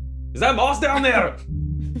 Moss? Is that Moss down there?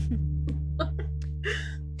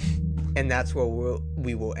 And that's where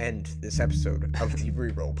we will end this episode of the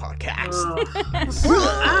Reroll Podcast.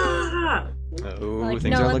 Ah! Oh, Like,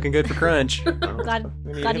 things no, aren't looking good for Crunch. Glad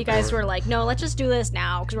you guys were like, no, let's just do this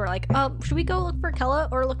now, because we're like, oh, should we go look for Kella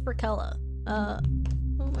or look for Kella?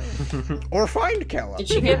 Or find Kella. Did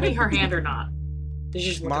she give me her hand or not? Did she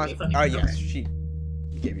just look at me funny? Yes, Okay. she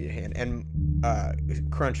gave you a hand. And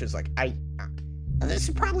Crunch is like, this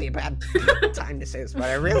is probably a bad time to say this, but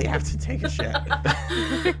I really have to take a shit.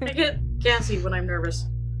 I get gassy when I'm nervous.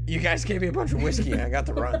 You guys gave me a bunch of whiskey and I got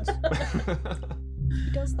the runs.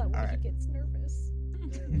 He does that when All right. he gets nervous.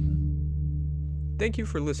 Thank you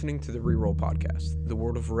for listening to the Reroll Podcast. The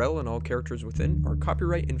world of Rel and all characters within are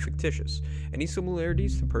copyright and fictitious. Any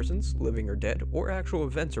similarities to persons, living or dead, or actual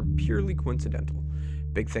events are purely coincidental.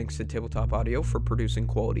 Big thanks to Tabletop Audio for producing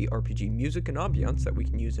quality RPG music and ambiance that we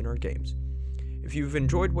can use in our games. If you've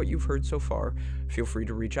enjoyed what you've heard so far, feel free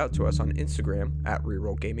to reach out to us on Instagram at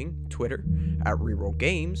Reroll Gaming, Twitter at Reroll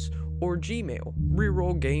Games, or Gmail,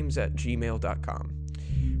 rerollgames@gmail.com.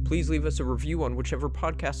 Please leave us a review on whichever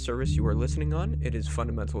podcast service you are listening on. It is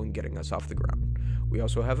fundamental in getting us off the ground. We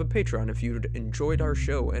also have a Patreon if you enjoyed our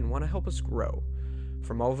show and want to help us grow.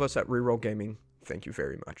 From all of us at Reroll Gaming, thank you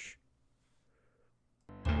very much.